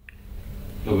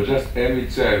 No, but just M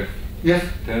itself. Yes.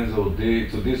 Tensor D.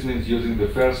 So this means using the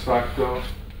first factor.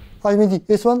 I mean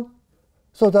this one.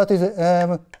 So that is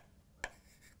M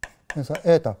tensor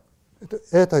eta.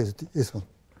 Eta is this one.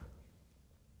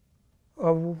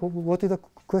 What is the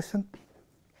question?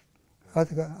 I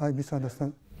think I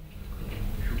misunderstand.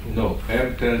 No,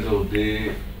 M tensor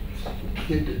D.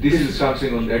 This is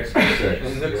something on X plus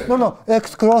X. No,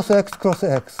 X cross X cross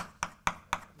X.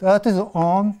 That is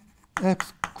on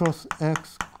X cross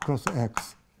X cross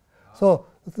X. So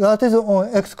that is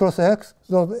on X cross X.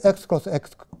 So X cross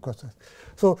X cross X.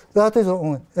 So that is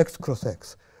on X cross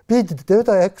X. B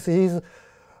delta X is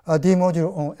a D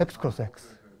modulo on X cross X.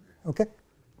 Okay?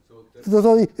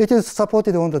 So it is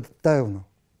supported on the diagonal.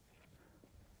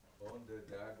 On the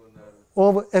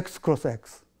diagonal of X cross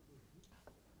X.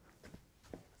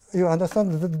 You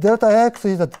understand? The delta X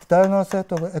is the diagonal set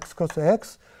of X cross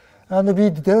X, and B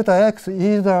delta X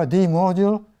is the D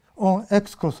module on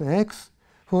X cross X,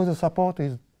 whose support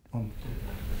is on.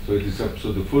 So it is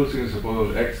so the full thing is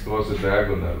supported on X cross the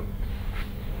diagonal.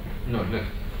 No,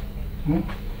 left.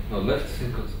 No, left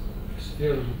single.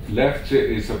 Left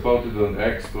is supported on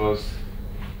X cross.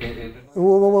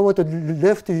 What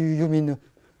left you mean?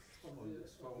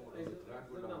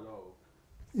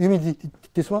 You mean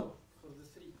this one?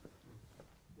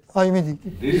 You mean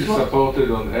this is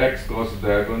supported on X cross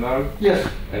diagonal. Yes.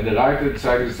 And the right hand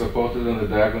side is supported on the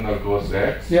diagonal cross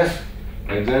X. Yes.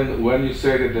 And then when you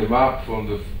say that the map from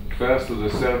the first to the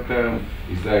third term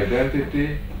is the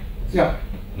identity. Yeah.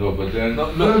 No, but then No,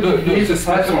 it's a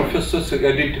isomorphism just to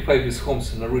identify with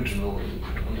Holmes and original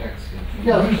on X.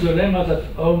 Yeah. Use the lemma that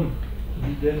home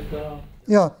B delta.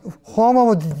 Yeah. Home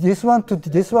of this one to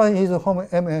this one is home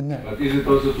M and N. But is it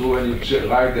also true when you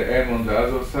write the M on the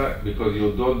other side? Because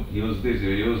you don't use this, you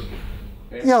use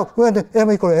M. Yeah, when the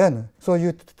M equal N, so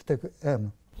you take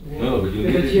M. No, but you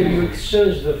But need here you it.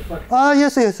 exchange the factor.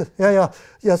 Yes.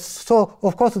 Yes. So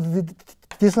of course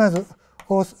this one is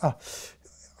also.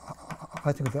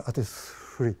 I think that is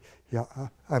free. Yeah,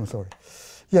 I'm sorry.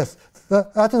 Yes,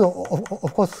 that is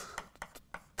of course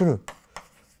true.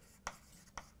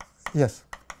 Yes.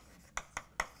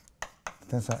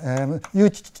 Tensor you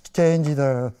change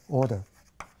the order.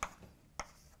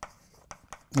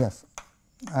 Yes,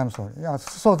 I'm sorry. Yeah,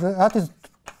 so that is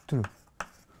true.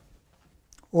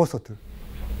 Also true.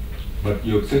 But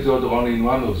you accept the order only in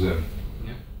one of them.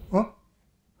 Huh?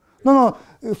 No.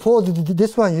 For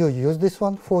this one you use this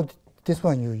one. For this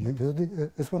one you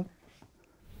use this one.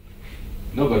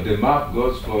 No, but the map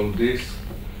goes from the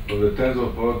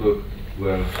tensor product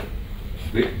where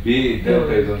B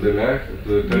delta is on the left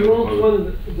to the You tensor want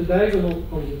product. the diagonal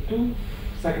on the two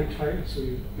second triangle. So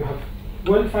you have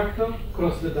one factor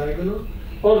cross the diagonal,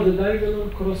 or the diagonal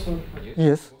cross one factor.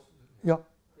 Yes. Yeah.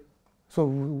 So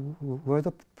where's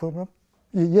the problem?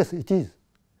 Yes, it is.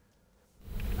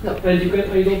 And you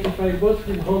can identify both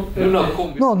with home and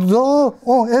Home. No,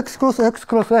 on X cross X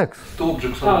cross X. Two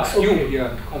objects on X cube. okay.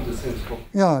 Yeah, home the same scope.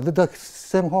 Yeah, the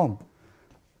same home.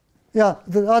 Yeah,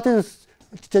 that is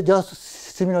just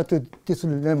similar to this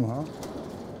lemma.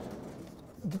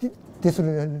 This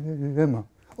lemma.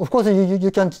 Of course,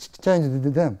 you can change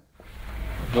them.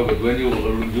 No, but when you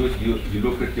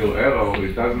look at your error,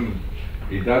 it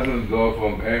doesn't go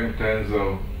from M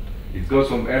tensor. It goes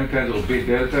from M tensor B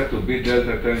delta to B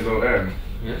delta tensor M.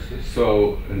 Yes.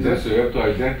 So, and then so you have to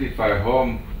identify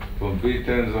home from B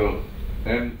tensor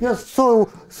M. Yes, so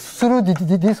through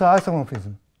this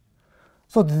isomorphism.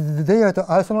 So they are the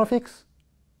isomorphics?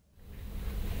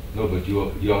 No, but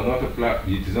you are not applying.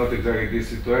 It is not exactly this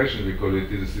situation because it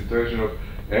is a situation of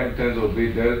M tensor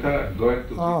B delta going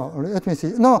to. Let me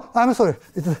see. No, I'm sorry.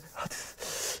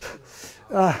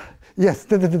 Yes,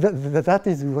 that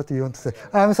is what you want to say.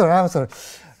 I'm sorry.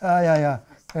 Yeah.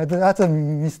 That's a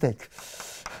mistake.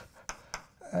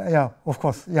 Yeah, of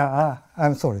course. Yeah,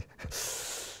 I'm sorry.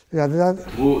 Yeah,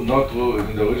 True, not true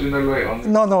in the original way. Only.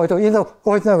 No, in the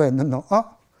original way, no.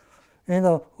 In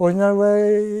the original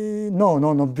way,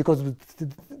 no, because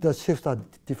the shifts are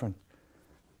different.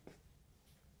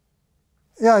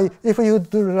 Yeah, if you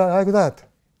do like that,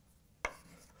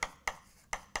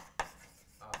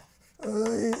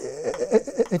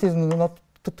 it is not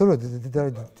true.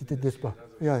 This part.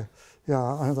 Yeah,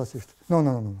 another shift.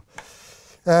 No.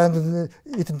 And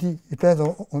it depends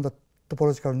on the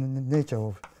topological nature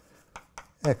of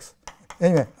X.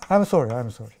 Anyway, I'm sorry.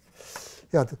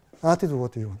 Yeah, that is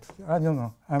what you want.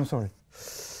 No, I'm sorry.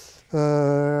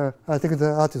 I think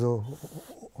that is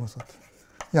also.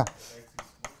 Yeah.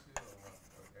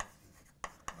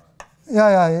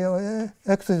 Yeah,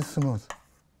 X is smooth.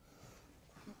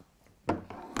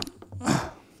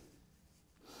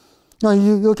 Now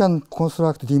you can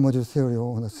construct D-module theory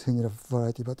on a singular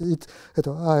variety, but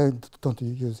I don't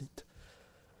use it.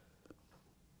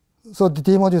 So the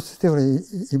D-module theory,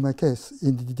 in my case,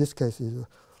 in this case, is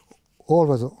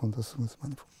always on the smooth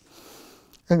manifold.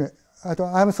 Anyway,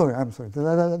 I'm sorry.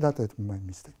 That is my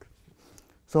mistake.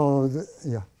 So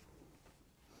yeah.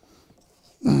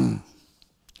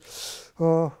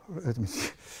 Let me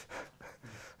see.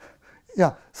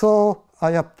 Yeah. So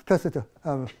I pressed it.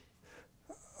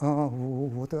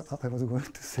 What I was going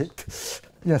to say.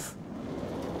 Yes.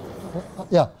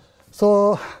 Yeah.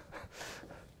 So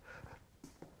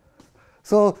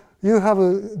you have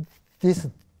this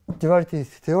duality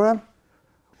theorem,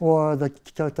 or the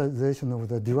characterization of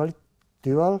the dual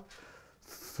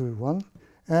through one,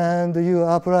 and you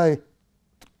apply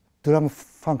Drum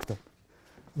functor.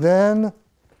 Then,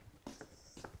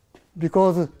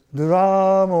 because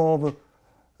Drum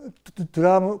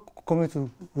commutes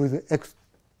with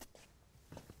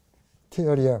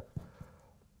exterior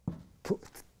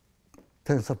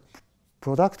tensor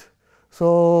product.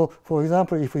 So, for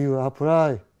example, if you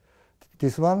apply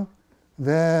this one,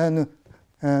 then,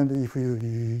 and if you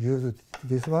use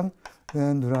this one,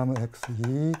 then Drum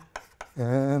XE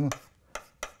M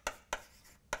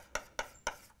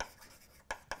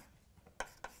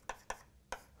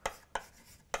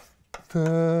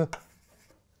to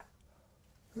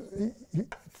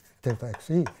delta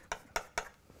XE.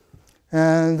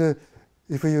 And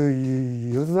if you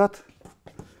use that,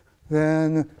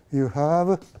 then you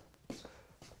have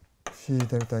C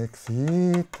delta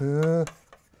XE to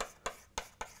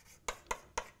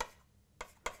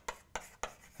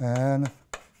N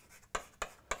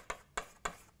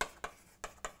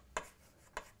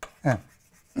N.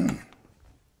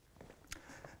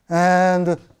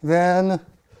 And then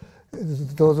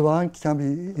those ones can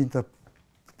be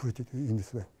interpreted in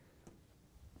this way.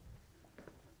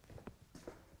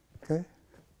 Okay.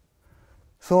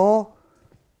 So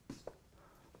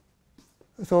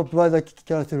by the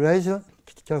characterization,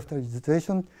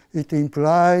 it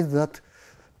implies that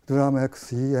Drum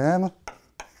XEM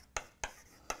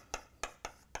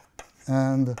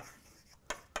and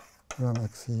Drum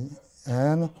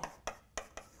XEN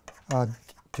are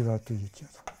dual to each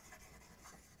other.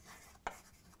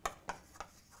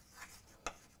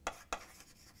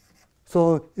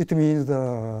 So it means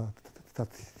that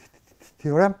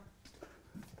theorem,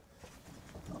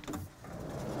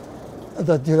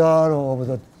 the dual of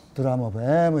the Drum of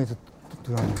M is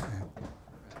Drum of M.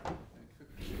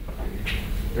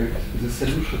 The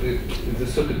solution, the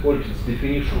third equality is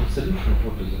definition of solution.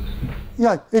 What is it?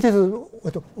 Yeah, it is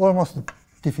almost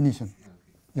definition.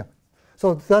 Yeah.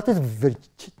 So that is very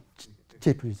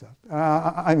cheap result.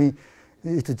 I mean,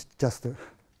 it's just,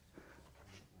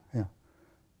 yeah.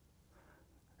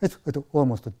 It's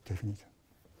almost a definition.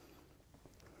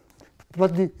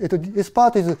 But this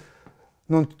part is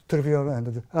non-trivial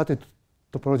and that is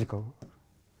topological,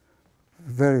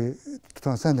 very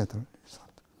transcendental.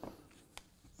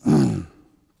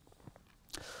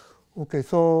 Okay,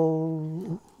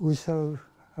 so we shall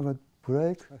have a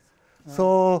break.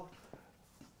 So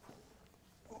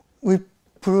we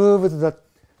proved that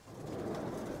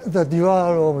the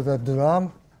dual of the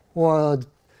drum or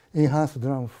enhanced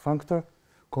drum functor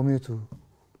commutes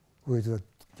with the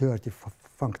duality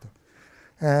functor.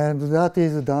 And that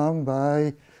is done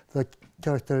by the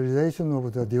characterization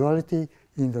of the duality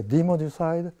in the D-module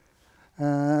side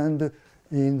and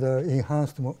in the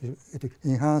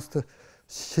enhanced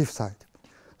sheaf side.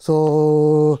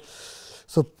 So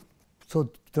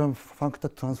drum functor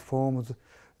transforms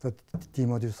the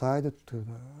D-module side to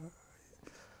the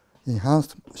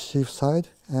enhanced sheaf side,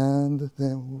 and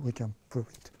then we can prove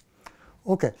it.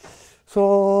 Okay,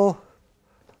 so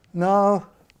now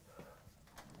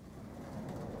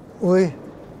we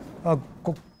are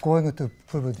going to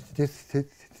prove this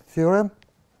theorem.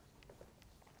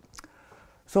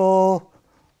 So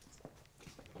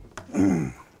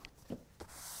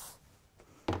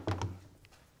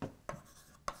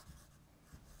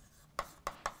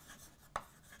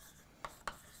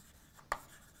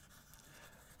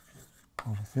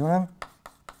theorem.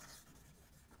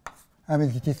 I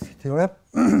mean this theorem.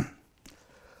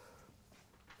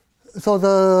 So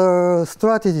the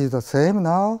strategy is the same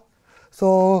now.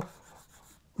 So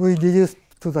we reduce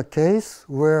to the case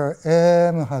where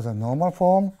M has a normal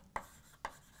form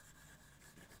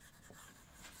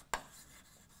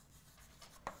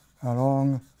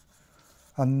along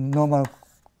a normal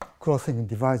crossing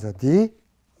divisor D.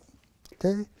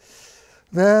 Okay.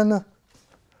 Then,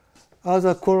 as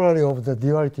a corollary of the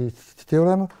duality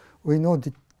theorem, we know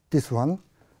this one.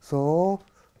 So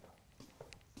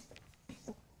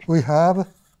we have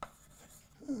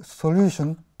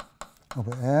solution of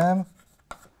M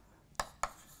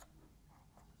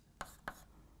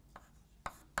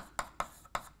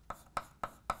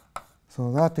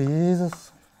so that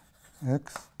is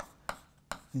X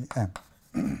M.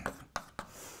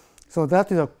 So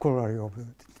that is a corollary of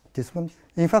this one.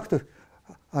 In fact,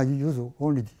 I use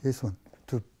only this one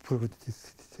to prove this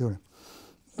theorem.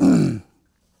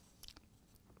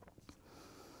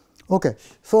 Okay,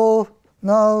 so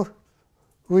now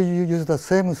we use the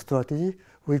same strategy.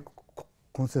 We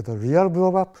consider real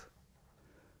blowup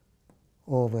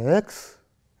of X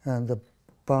and the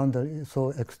boundary,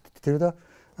 so X tilde,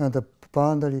 and the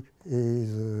boundary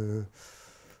is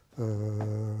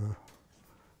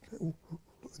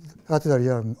that is a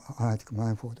real analytic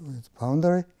manifold with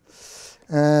boundary.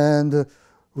 And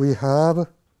we have,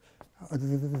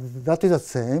 that is the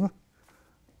same,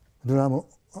 no.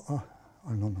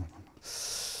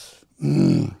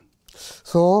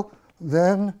 So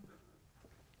then,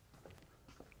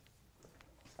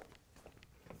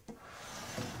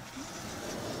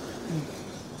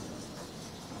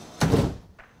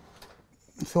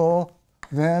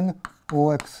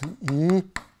 OXE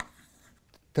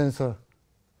tensor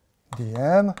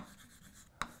dm.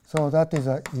 So that is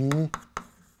a E.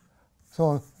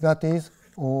 So that is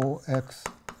OX.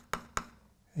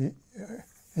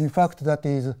 In fact, that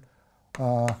is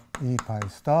E pi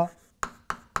star.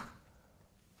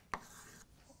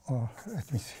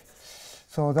 Let me see.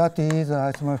 So that is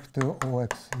isomorphic to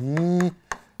OXE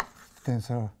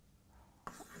tensor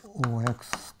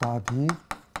OX star D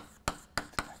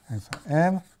tensor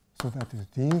M. So that is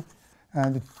D.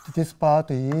 And this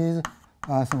part is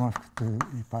isomorphic to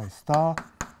E pi star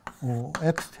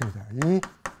OX tilde E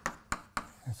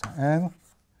tensor M.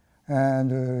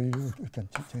 And you can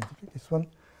change this one.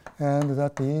 And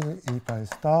that is E pi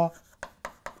star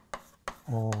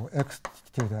OX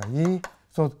tilde E.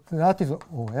 So that is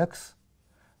OX,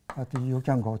 but you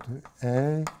can go to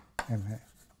A, MA.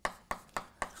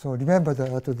 So remember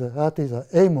that that is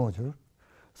a module.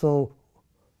 So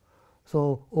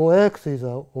OX is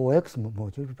a OX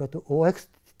module, but OX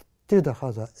tilde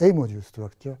has a module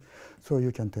structure, so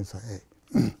you can tensor A.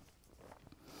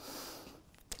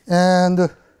 And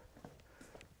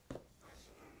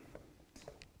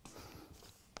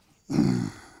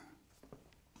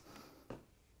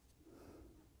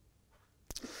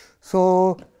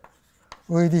so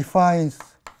we define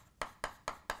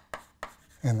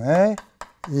MA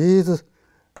is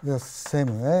the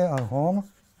same way at home.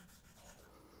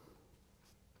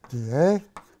 DA,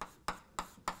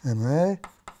 MA,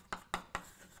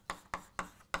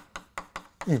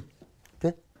 E.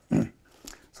 Okay?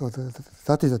 So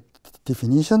that is a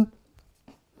definition.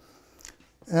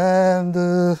 And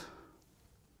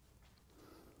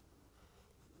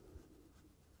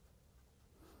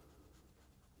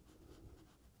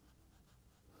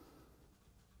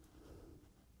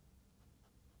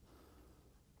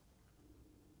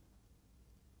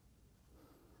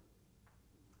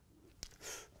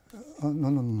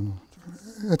no.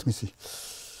 Let me see.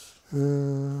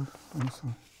 I'm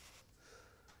sorry.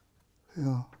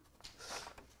 Yeah.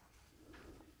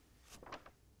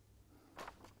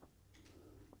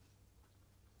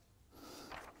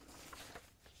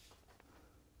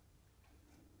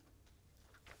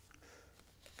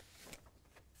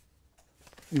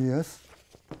 Yes.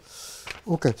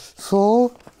 Okay.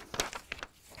 So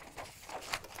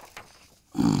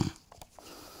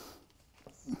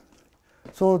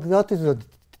so that is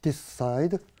this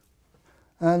side,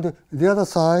 and the other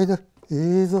side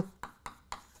is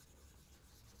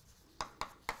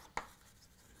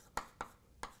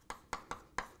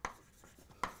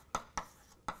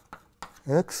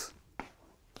X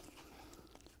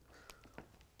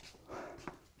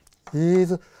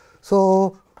is,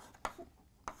 so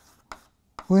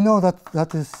we know that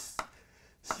that is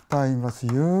pi inverse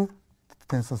U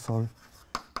tensor solve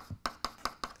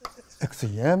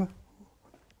XEM,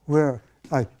 where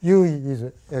U is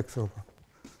X over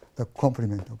the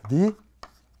complement of D.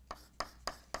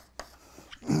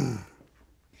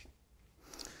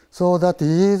 So that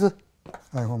is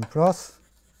I1 plus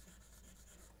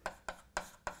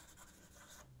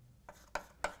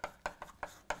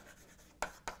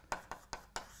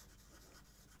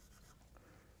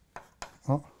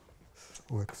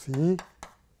OXE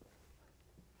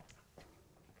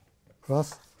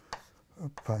plus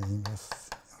pi inverse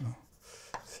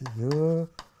CU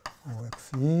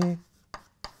OXE,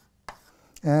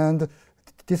 and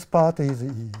this part is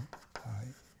E pi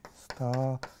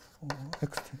star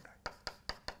OXT.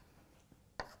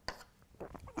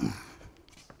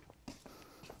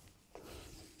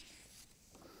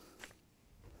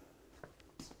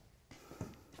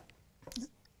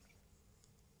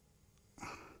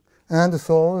 And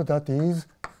so that is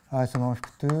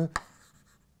isomorphic to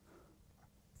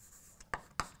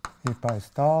E pi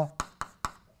star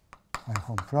I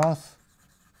home plus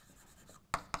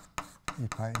E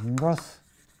pi inverse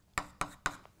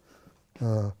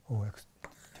OX.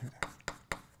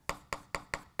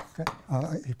 Okay.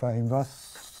 E pi inverse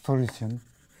solution.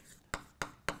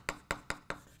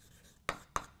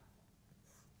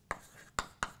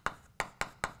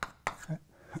 Okay.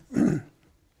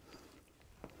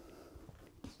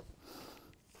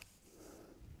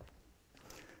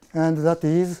 And that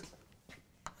is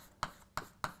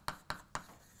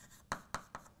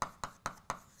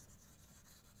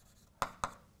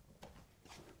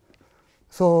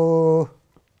so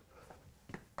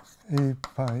E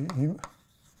pi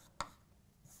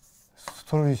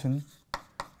solution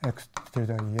x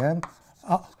tilde em.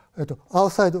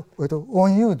 Outside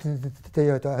on U they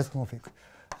are isomorphic.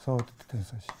 So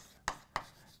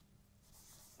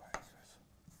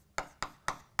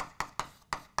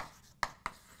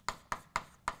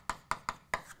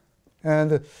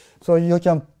and so you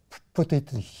can put it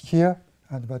here,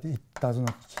 but it does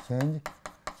not change.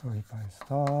 So E pi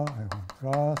star I home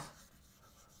plus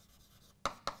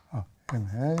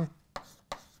MA.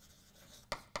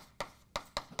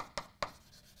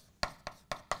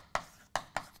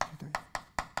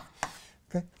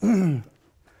 Okay.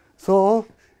 So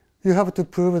you have to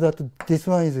prove that this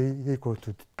one is equal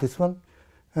to this one,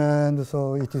 and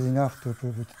so it is enough to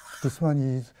prove that this one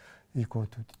is equal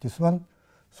to this one.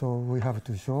 So we have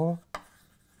to show,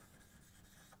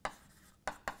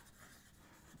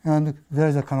 and there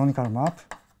is a canonical map.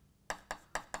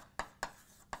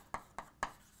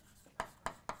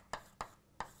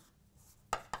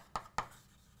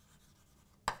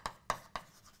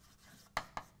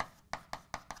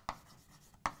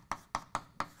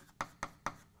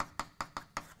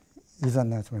 Is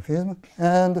an isomorphism.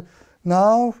 And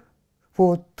now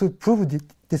to prove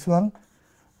this one,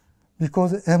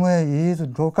 because MA is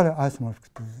locally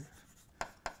isomorphic to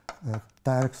the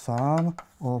direct sum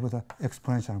of the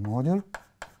exponential module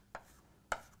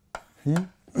phi.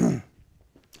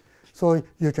 So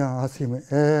you can assume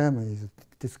M is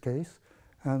this case,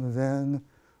 and then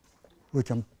we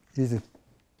can easily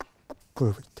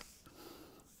prove it.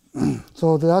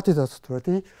 So that is a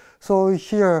strategy. So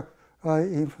here I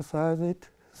emphasize it,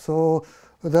 so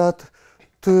that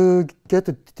to get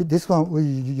this one, we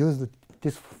use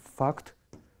this fact.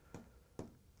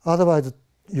 Otherwise,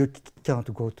 you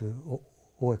cannot go to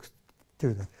OX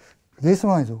tilde. This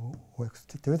one is OX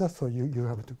tilde, so you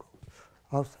have to go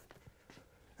outside.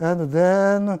 And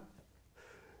then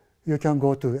you can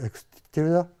go to X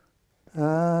tilde,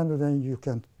 and then you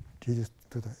can reduce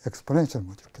to the exponential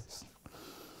module case.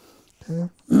 Okay.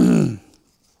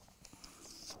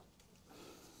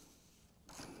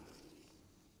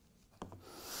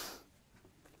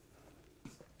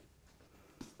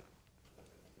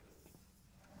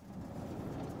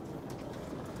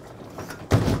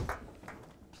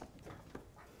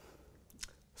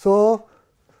 So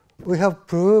we have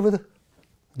proved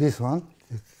this one,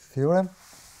 this theorem.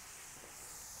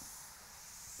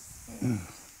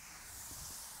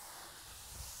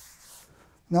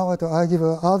 Now I give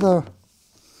other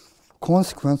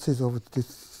consequences of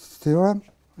this theorem.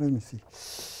 Let me see.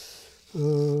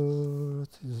 So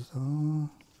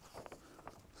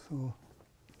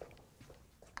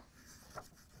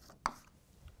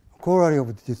corollary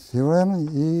of this theorem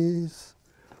is,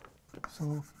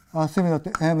 so assuming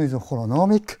that M is a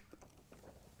holonomic,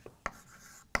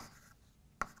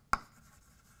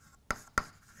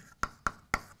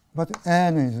 but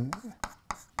N is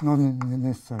not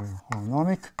necessarily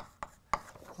holonomic,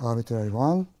 arbitrary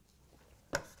one,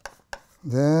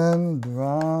 then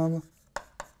drum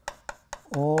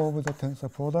of the tensor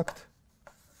product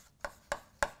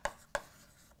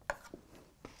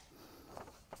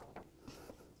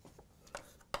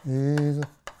is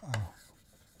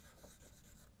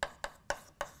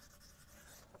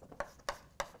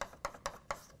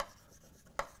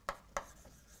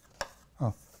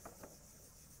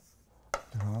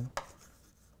drum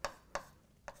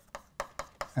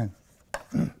N.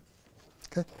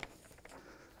 Okay.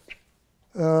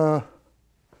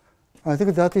 I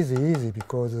think that is easy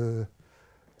because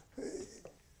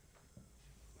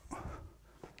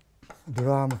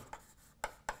drum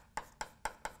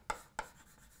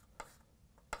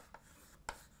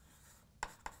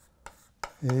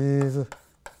is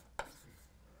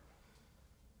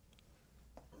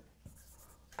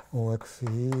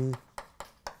OXE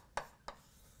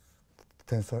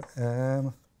tensor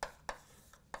M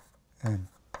N.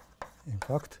 In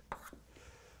fact,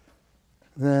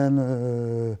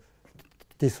 then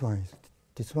this one is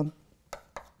this one.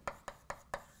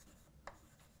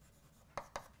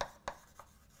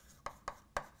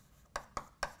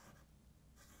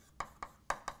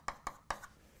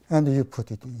 And you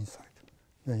put it inside,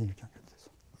 then you can get this.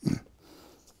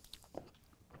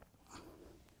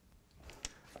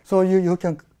 So you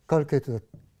can calculate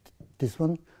this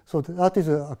one. So that is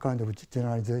a kind of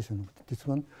generalization of this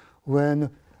one when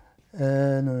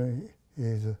n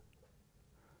is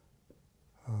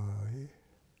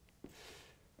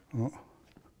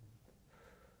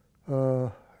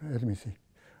let me see.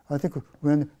 I think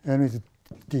when n is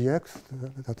dx,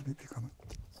 that will become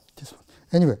this one.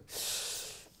 Anyway.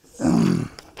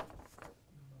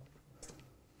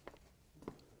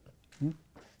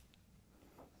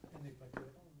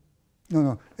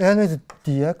 No, n is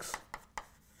dx.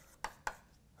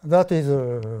 That is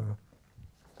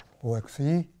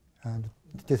OXE, and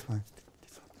this one is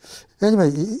this one. Anyway,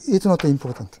 it's not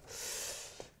important.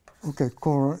 Okay,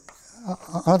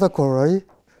 another corollary.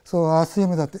 So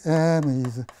assume that M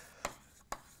is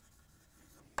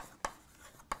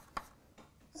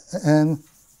n,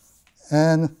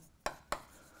 and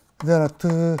there are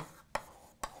two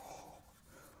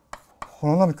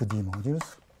holonomic D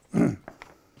modules.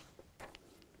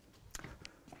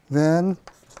 Then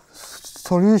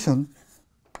solution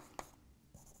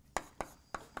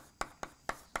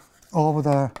of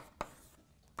the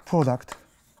product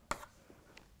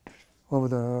of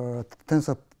the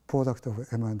tensor product of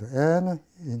M and N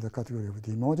in the category of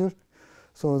D module.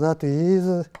 So that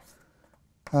is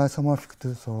isomorphic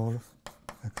to solve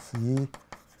XE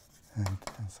and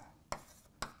tensor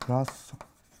plus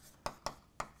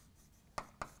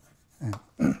N.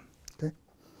 Okay.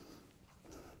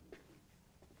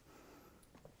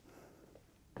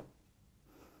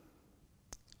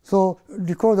 So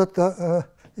recall that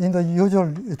in the usual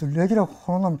regular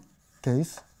holonomic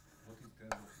case,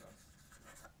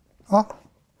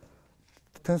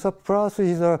 tensor plus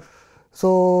is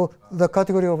so the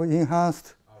category of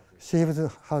enhanced sheaves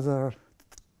has a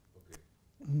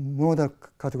model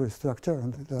category structure,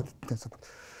 and that tensor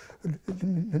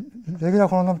regular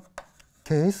holonomic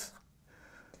case.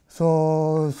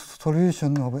 So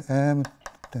solution of M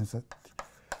tensor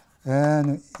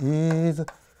N is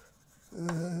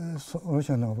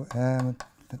solution of M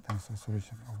tensor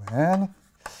solution of N,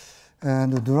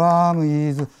 and the drum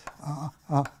is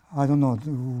I don't know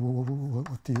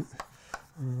what you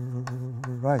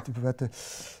write, but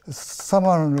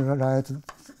someone writes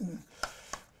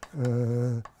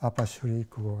upper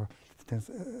Schlick or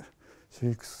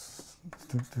Schlick's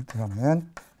drum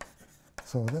N.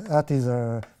 So that is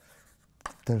a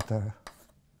delta.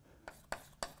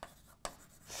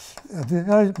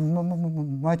 There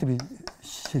might be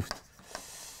shift.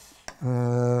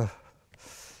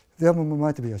 There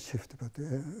might be a shift, but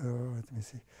let me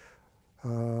see.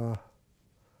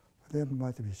 There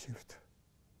might be shift.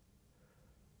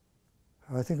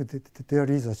 I think that there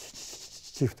is a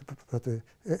shift, but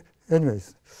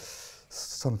anyways,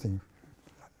 something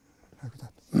like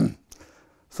that.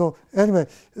 So anyway,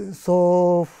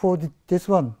 so for this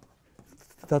one,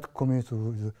 that commutes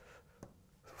with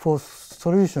for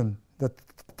solution, that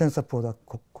tensor product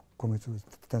commutes with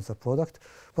tensor product,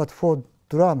 but for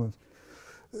drum,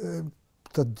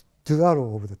 the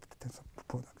dual of the tensor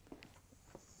product.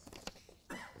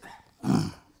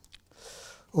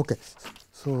 Okay,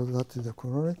 so that is the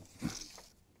corollary.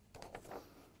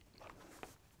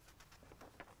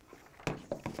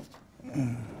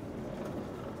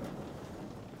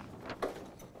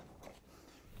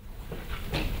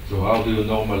 So how do you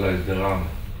normalize the RAM?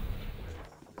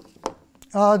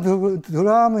 The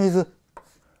RAM is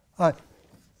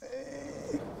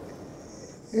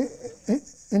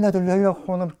in a regular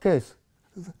holonomic case.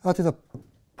 That is a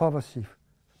power sheaf.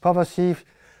 Power sheaf.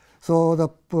 So the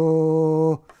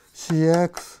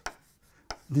Cx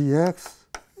dx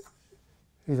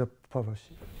is a power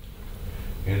sheaf.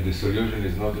 And the solution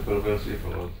is not a perverse sheaf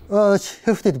or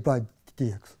shifted by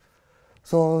dx.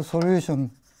 So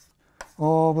solution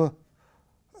of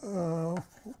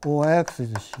OX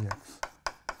is Cx.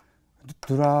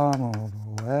 Drum of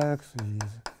OX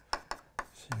is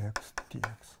Cx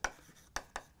dx.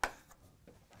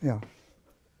 Yeah.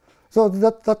 So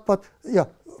that part, yeah.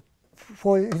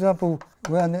 For example,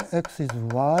 when x is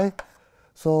y,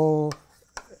 so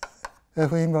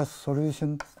F inverse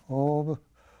solution of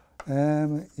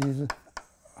M is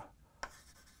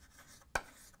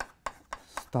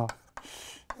star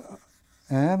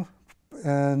M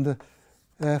and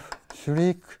F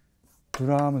shriek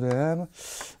drum the M.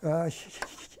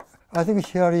 I think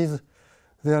here is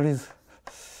there is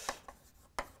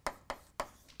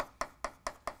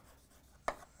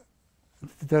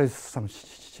some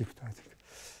shift. I think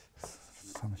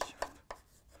some shift.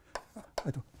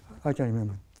 I can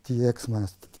remember dx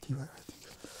minus dy. I think.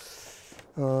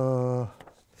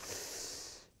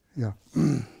 Yeah.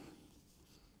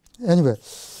 Anyway.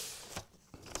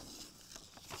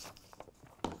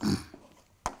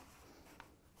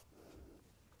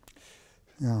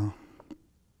 Yeah.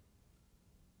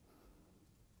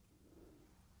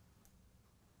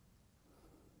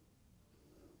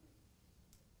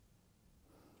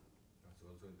 That's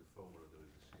also in the formula there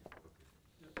is a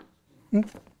sheaf.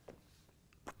 Okay.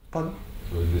 Pardon?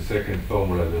 So in the second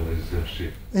formula there is a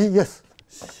sheaf. Yes.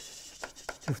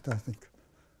 Shift, I think.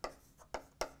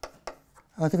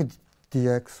 I think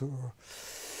dx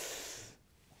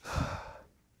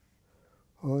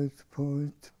or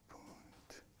point.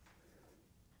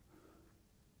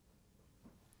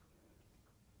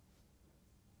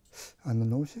 And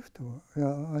no shift?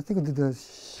 Yeah, I think the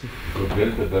shift. So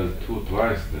delta does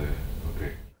twice the,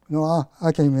 okay. No,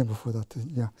 I can remember for that,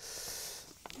 yeah.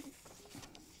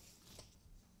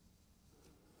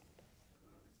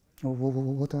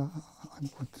 What I'm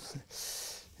going to say?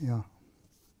 Yeah.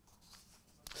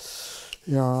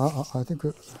 Yeah, I think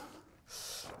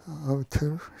I'll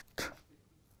tell it.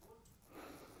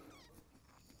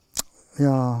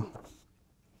 Yeah.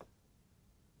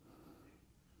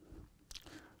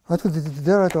 I think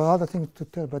there are other things to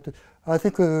tell, but I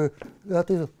think that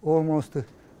is almost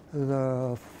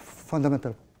the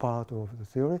fundamental part of the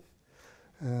theory.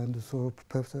 And so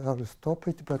perhaps I will stop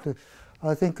it, but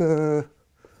I think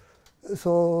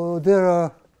so there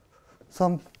are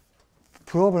some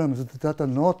problems that are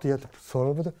not yet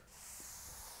solved.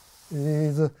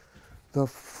 Is the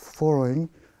following.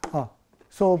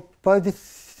 So by this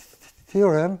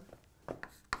theorem,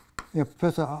 yeah,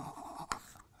 perhaps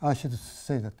I should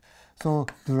say that. So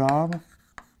drum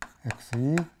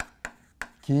xe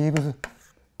gives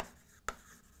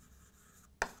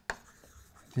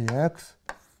dx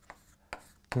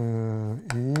to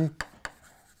e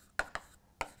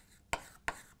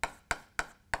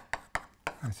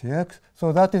cx.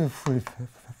 So that is fully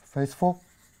faithful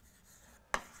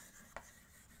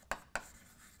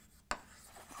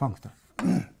function.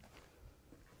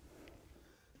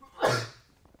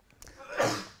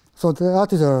 So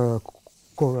that is a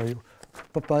corollary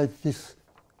by this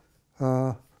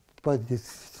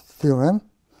theorem.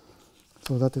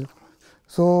 So that is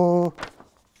so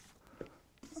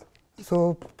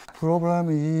problem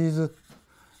is,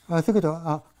 I think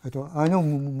I know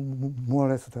more or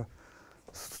less the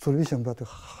solution, but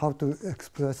how to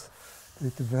express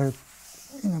it very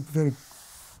in a very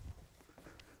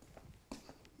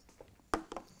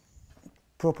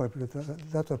proper.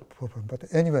 That's a problem.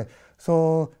 But anyway,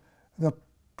 so the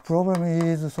problem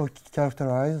is so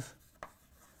characterize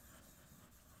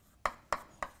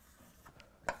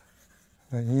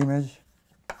the image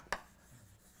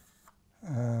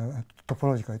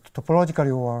topologically.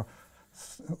 Topologically, or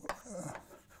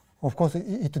of course,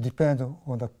 it depends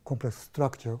on the complex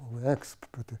structure of X,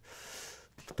 but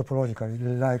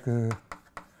topologically,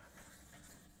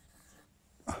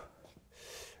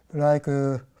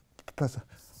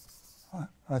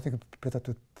 I think better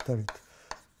to tell it.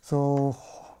 So,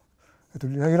 the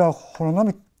regular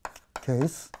holonomic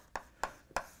case,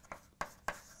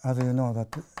 as you know,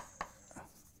 that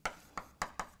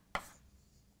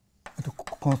the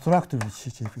constructive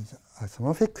sheaf is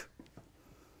isomorphic,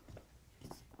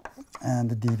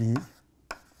 and dB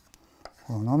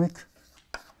holonomic,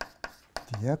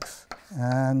 dx,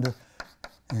 and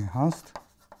enhanced.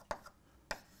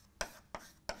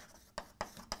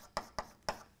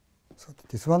 So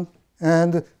this one,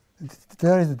 and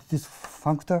there is this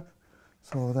functor,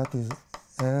 so that is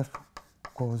f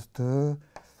goes to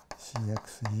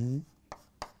cxe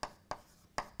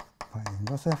by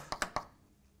inverse f.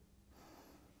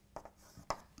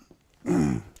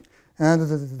 And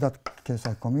that case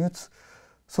I commutes.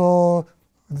 So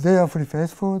they are free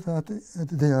faithful, that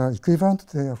they are equivalent,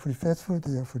 they are free faithful,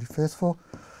 they are free faithful.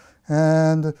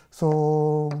 And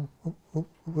so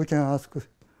we can ask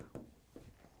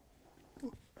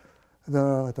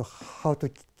how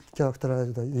to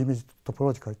characterize the image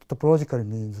topologically. Topologically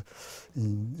means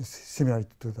similar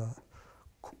to the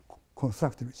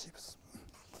constructive sheaves.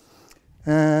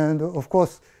 And of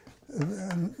course,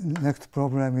 next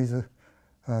problem is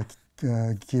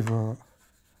give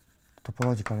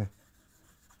topologically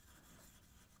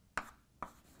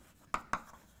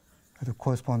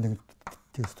corresponding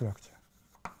to structure.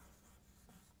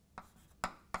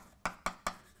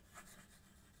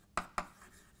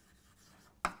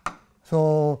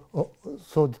 So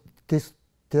this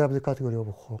derived category of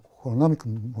holonomic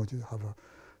modules have a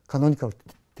canonical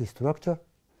T structure,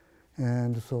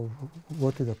 and so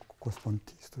what is the corresponding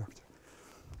T structure?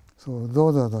 So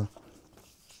those are the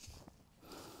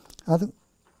other,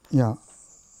 yeah.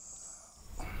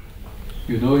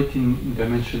 You know it in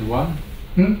dimension 1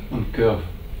 on curve.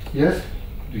 Yes.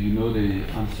 Do you know the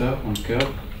answer on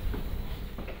curve?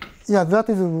 Yeah, that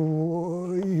is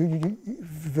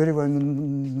very well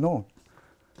known.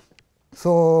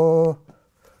 So,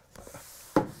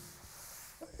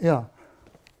 yeah.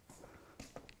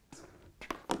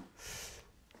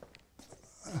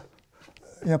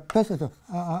 Yeah, basically,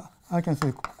 I can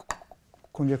say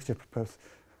conjecture plus.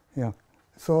 Yeah.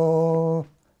 So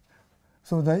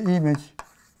the image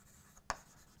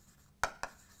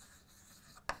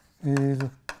is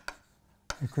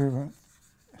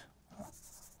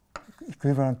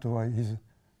equivalent to or is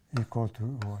equal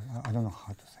to, or I don't know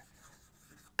how to say,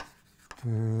 to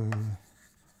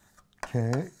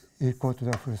K equal to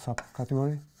the full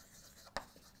subcategory.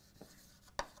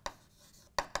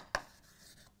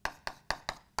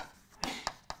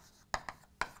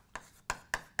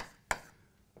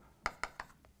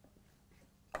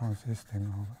 Consisting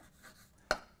of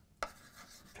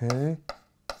K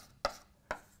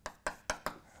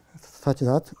such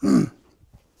that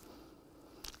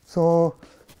so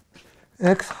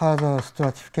X has a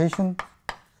stratification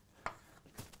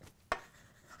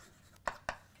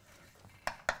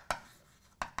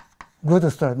good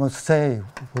must say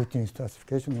routine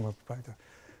stratification or by the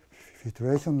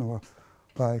filtration or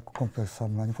by complex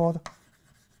submanifold.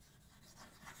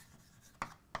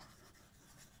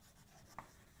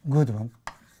 Good one.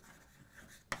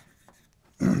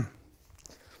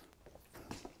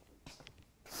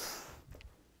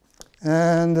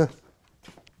 And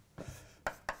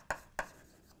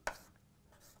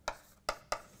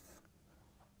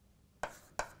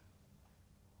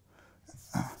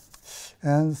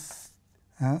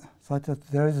such that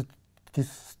there is this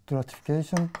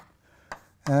stratification,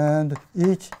 and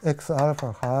each X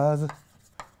alpha has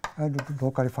a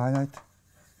locally finite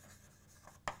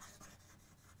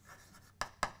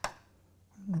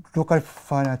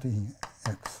in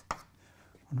X,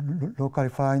 locally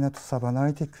finite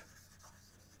subanalytic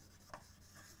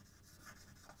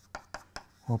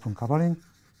open covering,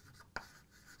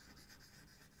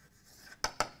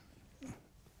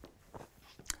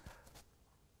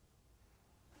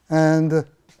 and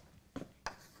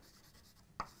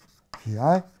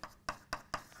Pi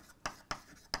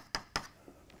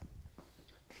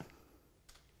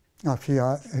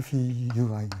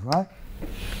FUI.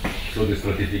 So the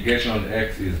stratification on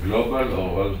X is global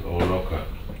or local?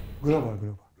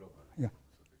 Global.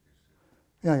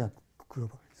 Yeah.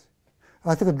 Global.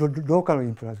 I think local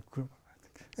implies global.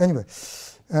 Anyway,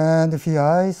 and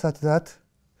Phi such that,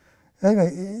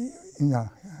 anyway, yeah.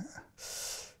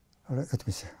 Let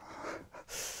me see.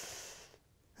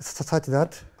 Such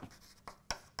that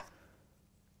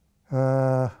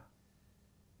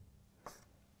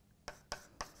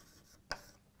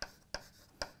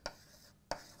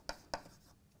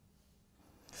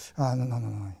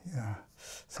no. Yeah.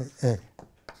 Say A.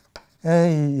 A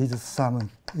is some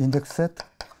index set.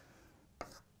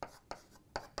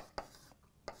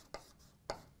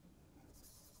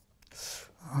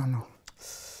 No.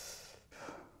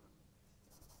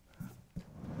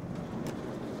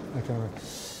 Okay.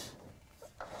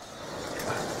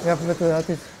 Yeah, but that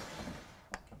is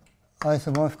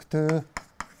isomorphic to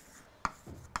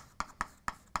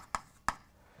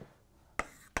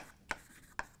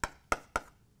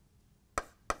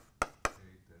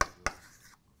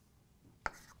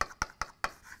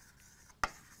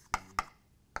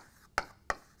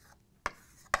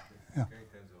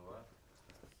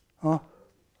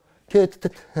K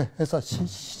is a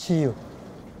CU.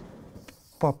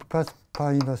 Plus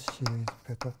pi inverse CU is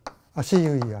better.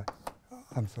 CUEI.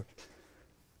 I'm sorry.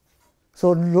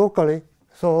 So locally,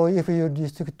 so if you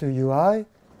restrict to UI,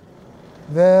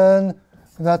 then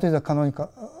that is a canonical.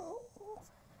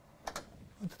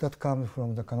 That comes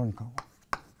from the canonical one.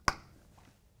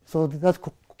 So that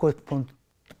corresponds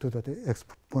to the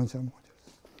exponential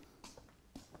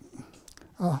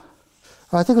modulus.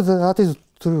 I think that is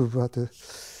true, but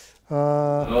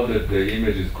know that the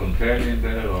image is contained in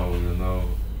there, or you know?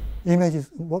 Images.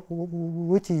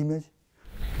 Which image?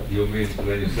 You mean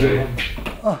when you say?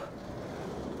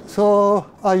 So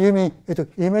you mean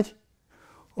image?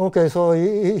 Okay, so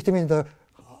it means the,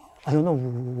 I don't know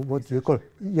what you call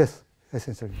it. Yes,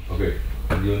 essentially. Okay,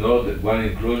 and you know that one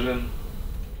inclusion?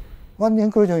 One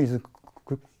inclusion is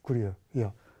clear,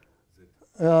 yeah.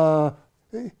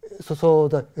 So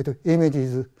the image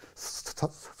is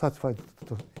satisfied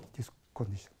to this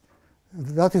condition.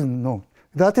 That is known.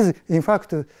 That is, in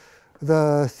fact,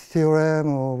 the theorem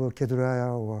of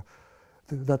Kedraya, or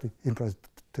that implies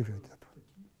trivial.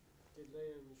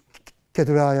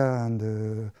 Kedraya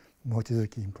and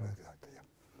Mochizuki imply that.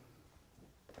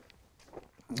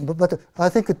 Yeah. But I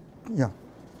think, yeah.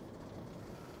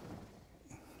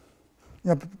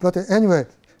 Yeah, but anyway,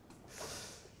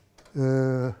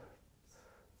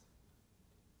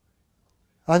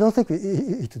 I don't think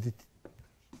it's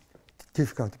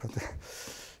difficult, but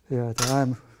yeah,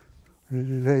 I'm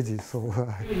lazy, so.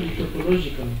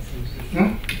 Topological in some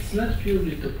sense. It's not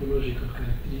purely topological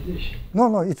characterization.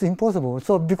 No, it's impossible.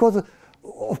 So because,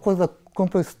 of course, the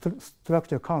complex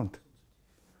structure count.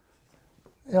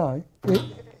 Yeah,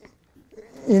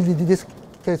 in this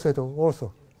case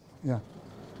also, yeah.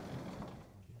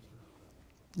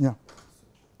 Yeah.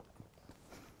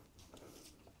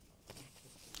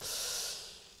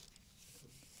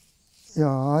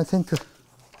 Yeah, I think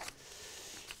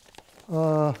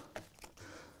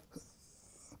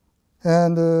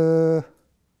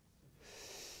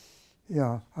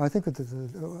yeah, I think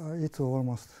it's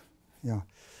almost, yeah.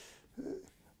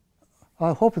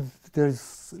 I hope there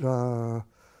is,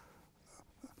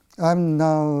 I'm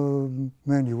now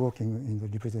mainly working in the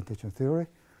representation theory,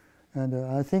 and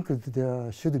I think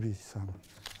there should be some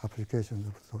applications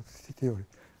of theory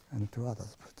and to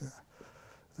others, but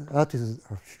that is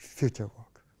our future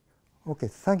work. Okay,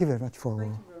 thank you very much for.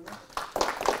 Thank you very much.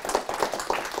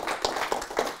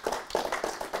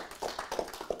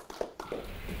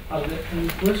 Are there any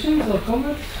questions or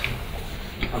comments?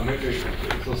 Maybe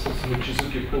it's also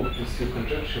Mochizuki proved this your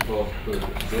conjecture about the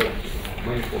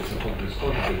manifolds and complex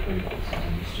conjugate manifolds in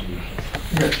distributions.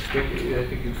 Yes. I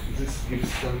think this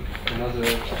gives some another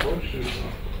approach to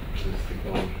this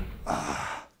technology.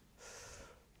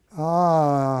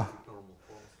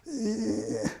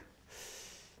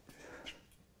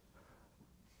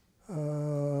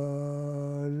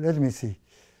 Let me see.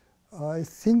 I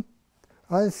think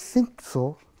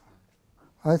so.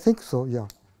 I think so. Yeah.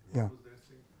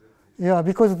 Yeah,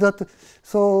 because that.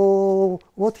 So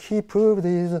what he proved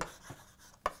is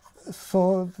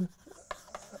so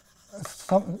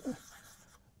some.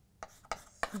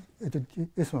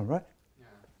 This one, right?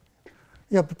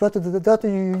 Yeah, but that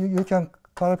you can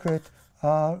calculate.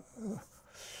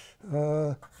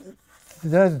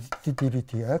 There's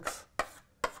dBtx.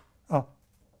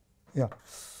 Yeah.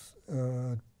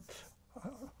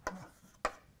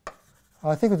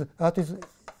 I think that is.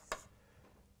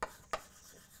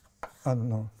 I don't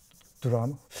know,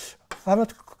 drum. I'm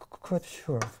not quite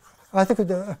sure. I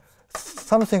think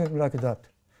something like that.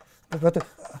 But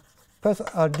perhaps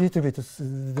a little bit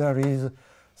there is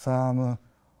some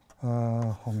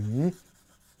hominy.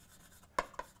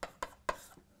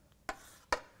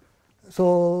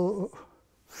 So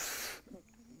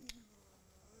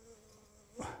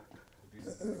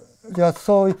yeah,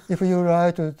 so if you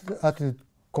write at the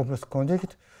complex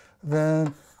conjugate,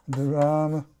 then the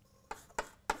RAM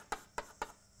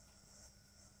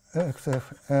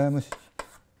XFM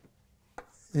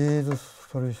is a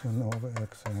solution of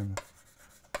XM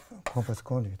complex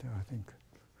conjugate, I think.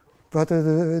 But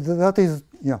that is,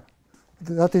 yeah,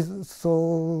 that is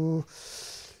so,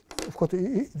 of course,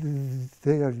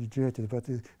 they are related, but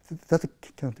that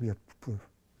can't be a proof.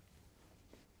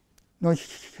 No,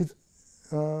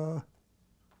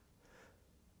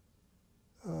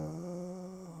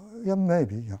 yeah,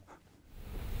 maybe, yeah.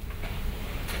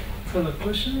 Further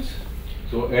questions?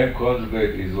 So M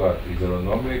conjugate is what? Is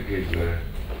holonomic? Is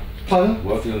Pardon?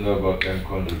 what do you know about M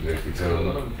conjugate? It's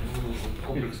holonomic.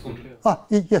 Complex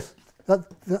conjugate. Yes.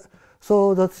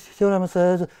 So that theorem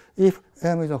says if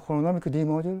M is a holonomic D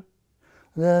module,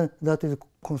 then that is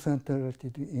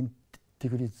concentrated in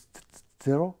degree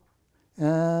 0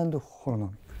 and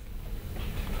holonomic.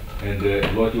 And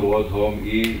what you want home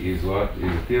E is what?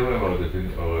 Is a theorem or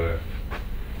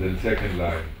the second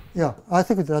line? Yeah, I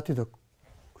think that is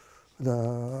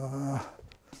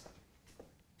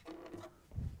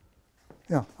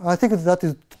yeah, I think that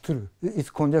is true.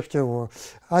 It's conjecture, or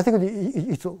I think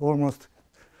it's almost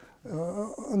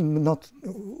not.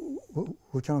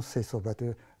 We can't say so, but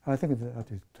I think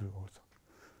that is true also.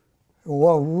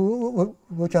 Or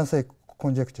we can say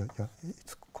conjecture. Yeah,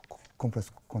 it's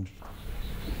complex conjecture.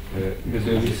 Because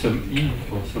there is some E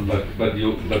or some. But they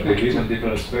live in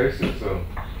different spaces, so.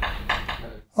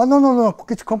 No,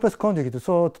 it's complex conjugate,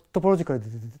 so topologically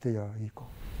they are equal.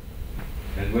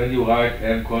 And when you write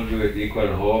M conjugate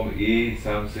equal hom E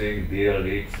something dr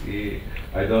x E,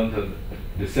 I don't know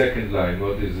the second line.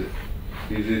 What is it?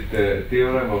 Is it a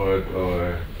theorem or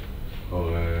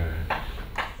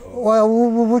well,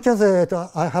 we can say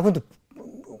I haven't.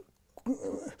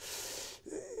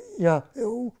 Yeah,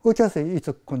 we can say it's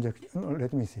a conjecture.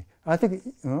 Let me see. I think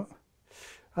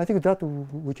that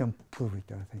we can prove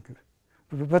it. I think,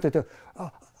 but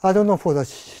I don't know for the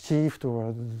shift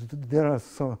or there are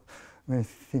so many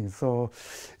things. So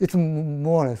it's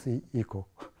more or less equal.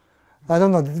 I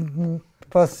don't know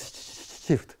first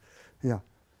shift. Yeah.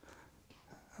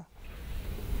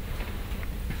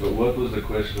 So what was the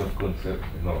question of concept?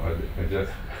 No, I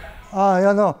just.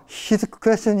 Yeah, no. His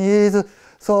question is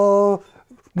so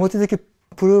Mochizuki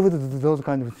proved those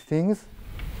kind of things.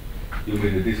 You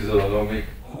mean that this is holonomic?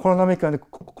 Holonomic and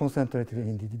concentrated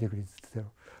in the degrees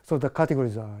zero. So the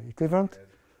categories are equivalent.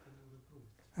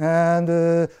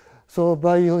 And so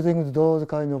by using those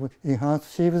kind of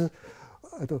enhanced sheaves,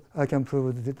 I can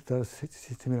prove the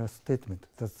similar statement,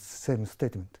 the same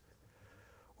statement,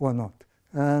 or not.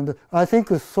 And I think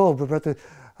so, but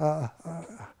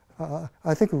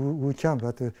I think we can,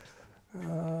 but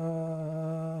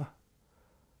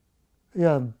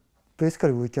yeah,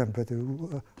 basically we can, but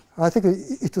I think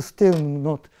it's still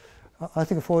not. I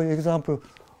think, for example,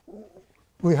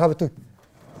 we have to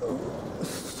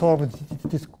solve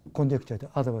this conjecture,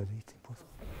 otherwise it's impossible.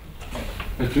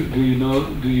 But do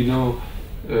you know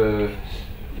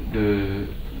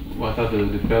what are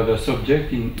the perverse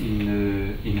objects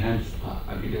in enhanced?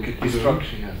 I mean,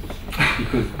 destruction, yes.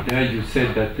 Because there you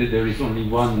said that there is only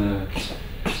one,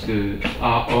 the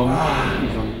R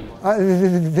is only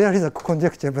one. There is a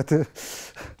conjecture, but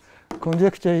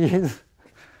conjecture is,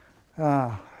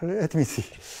 let me see.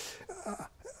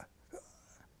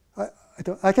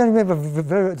 I can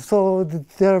remember so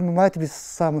there might be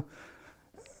some,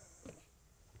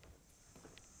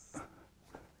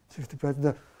 but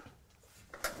the,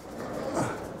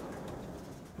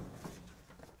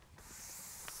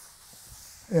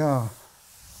 yeah.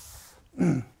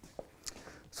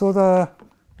 So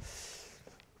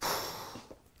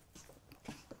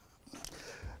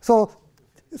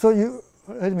you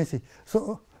let me see.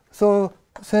 So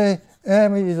say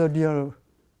M is a real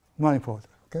manifold.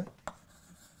 Okay.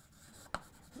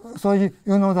 So you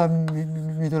know the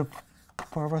middle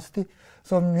perversity.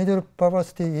 So middle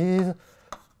perversity is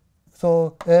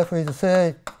so F is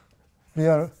say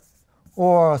real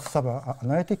or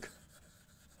subanalytic.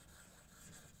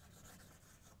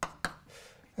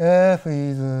 F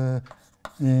is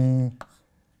in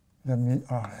the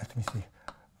let me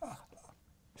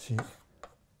see.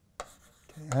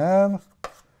 M.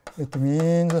 It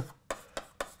means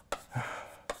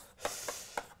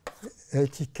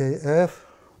HKF.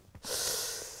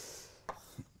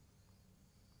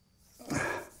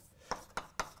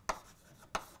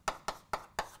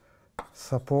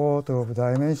 Support of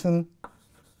dimension.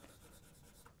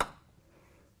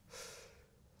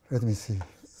 Let me see.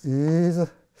 Is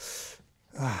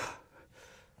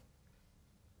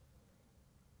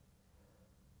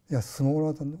yeah,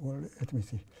 smaller than, or let me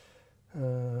see.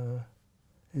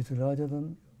 It's larger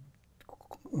than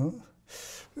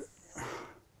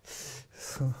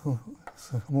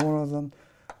smaller than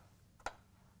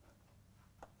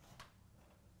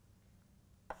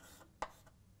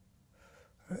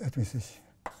let me see.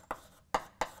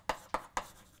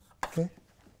 Okay,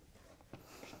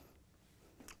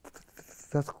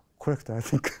 that's correct, I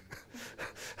think.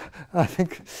 I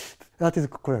think that is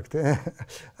correct.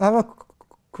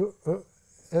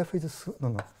 F is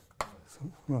no.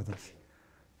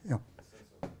 Yeah,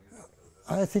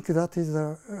 I think that is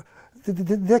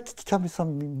there can be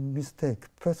some mistake,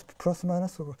 plus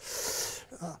minus. Or,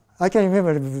 I can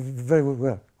remember very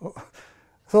well.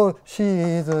 So she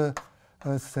is,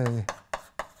 let's say,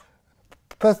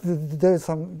 plus there is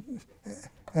some,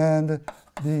 and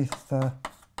this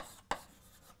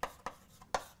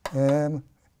M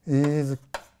is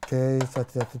K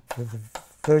such that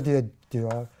very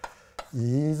dual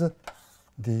is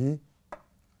D.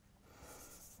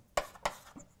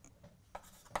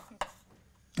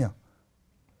 Yeah.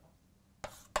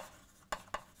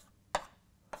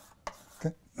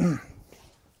 Okay.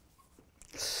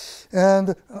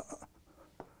 And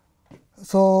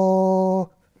so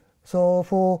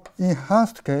for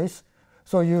enhanced case,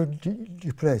 so you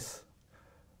replace.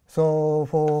 So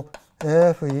for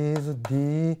F is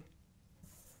D.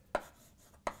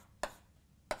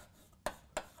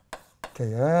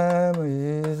 Km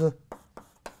is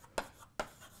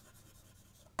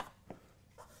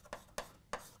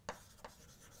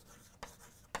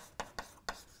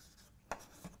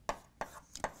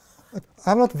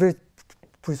I'm not very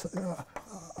precise.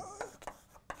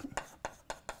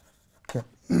 Okay,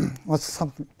 what's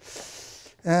something?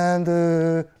 And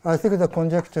I think the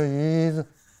conjecture is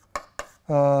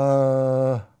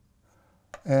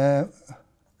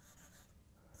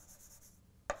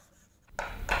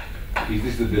is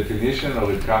this the definition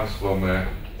or it comes from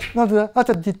no, that's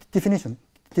a definition.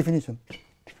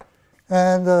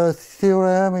 And the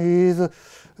theorem is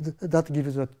that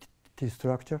gives a T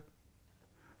structure.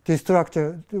 T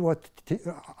structure, what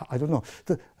I don't know.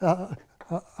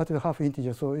 At the half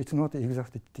integer, so it's not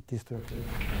exactly T structure.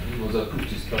 Was that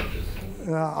T structures?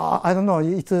 I don't know.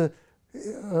 It's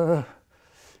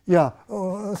yeah.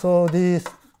 So this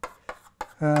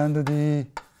and the.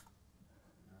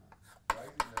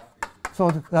 So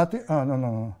that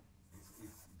no.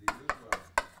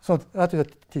 So that is a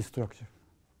T structure.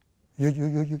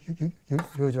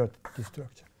 Usual T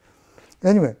structure.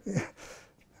 Anyway,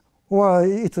 or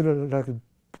it's like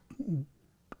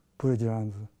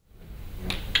Bridgerand's.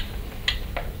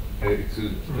 it's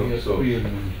so real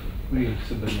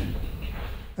subanalytic.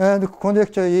 And the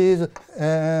conjecture is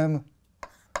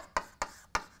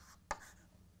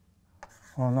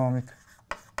holonomic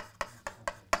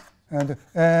and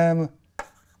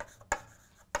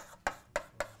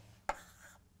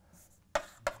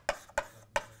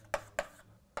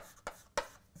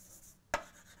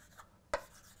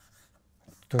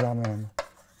drum M.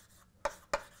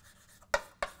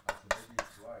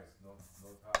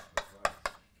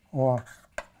 Or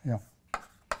yeah.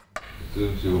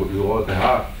 Since you wrote a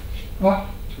half. What?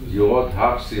 You wrote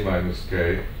half C minus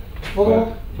K.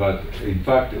 Oh. But in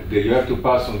fact, you have to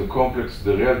pass from the complex to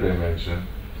the real dimension.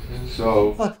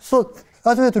 So So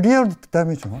that's the real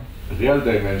dimension. Huh? real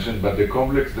dimension, but the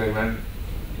complex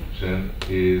dimension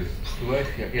is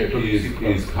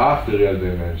is half the real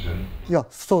dimension. Yeah.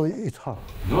 So it's half.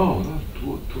 No,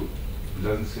 two. It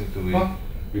doesn't seem to me. Huh?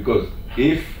 Because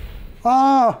if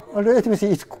Let me see.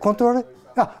 It's contrary.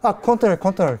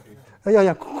 Contrary.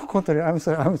 Yeah. Contrary. I'm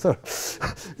sorry.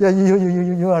 Yeah,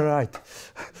 you are right.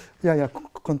 Yeah.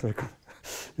 Contrary.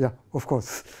 Yeah, of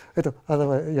course.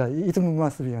 Otherwise, yeah, it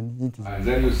must be an integer. and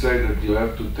then you say that you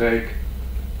have to take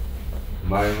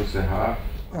minus a half.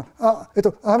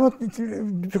 I'm not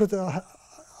because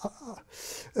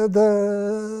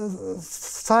the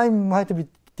sign might be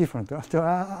different.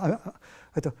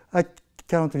 I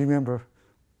cannot remember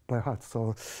by heart,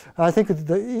 so I think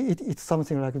it's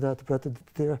something like that. But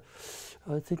there,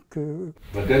 I think.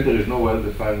 But then there is no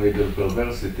well-defined medial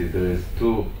perversity. There is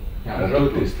two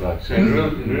T structures. In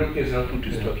real case, there are two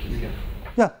T structures.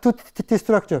 Yeah, two T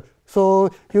structure. So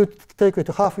you take it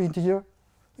half integer.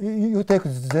 You take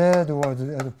z or z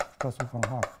plus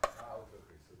 1/2.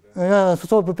 Yeah,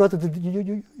 so but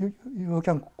you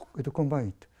can combine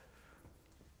it.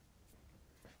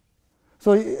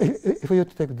 So if you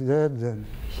take z, then.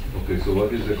 Okay, so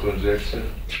what is the conjecture?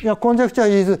 Yeah, conjecture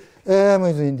is M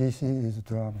is in DC is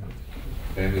drum.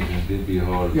 M is in dB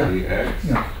whole dx.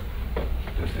 Yeah.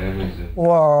 And M is in.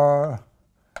 Or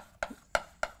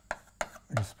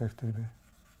respectively.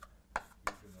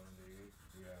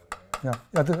 Yeah,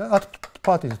 that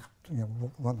part is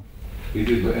one.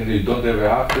 And you don't have a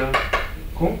half there?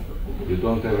 You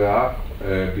don't have a half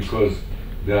because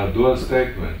there are dual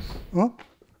statements. Huh?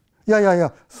 Yeah.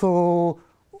 So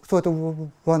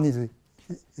one is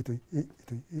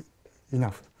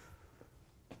enough.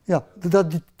 Yeah,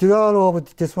 the dual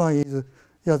of this one is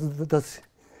that's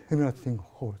similar thing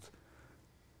holds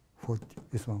for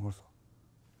this one also.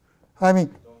 I mean,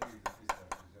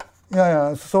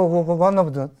 yeah. So one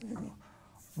of the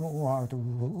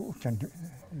can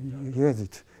use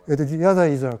it. The other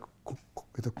is a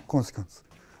consequence.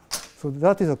 So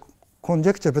that is a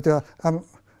conjecture, but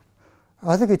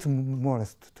I think it's more or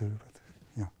less true.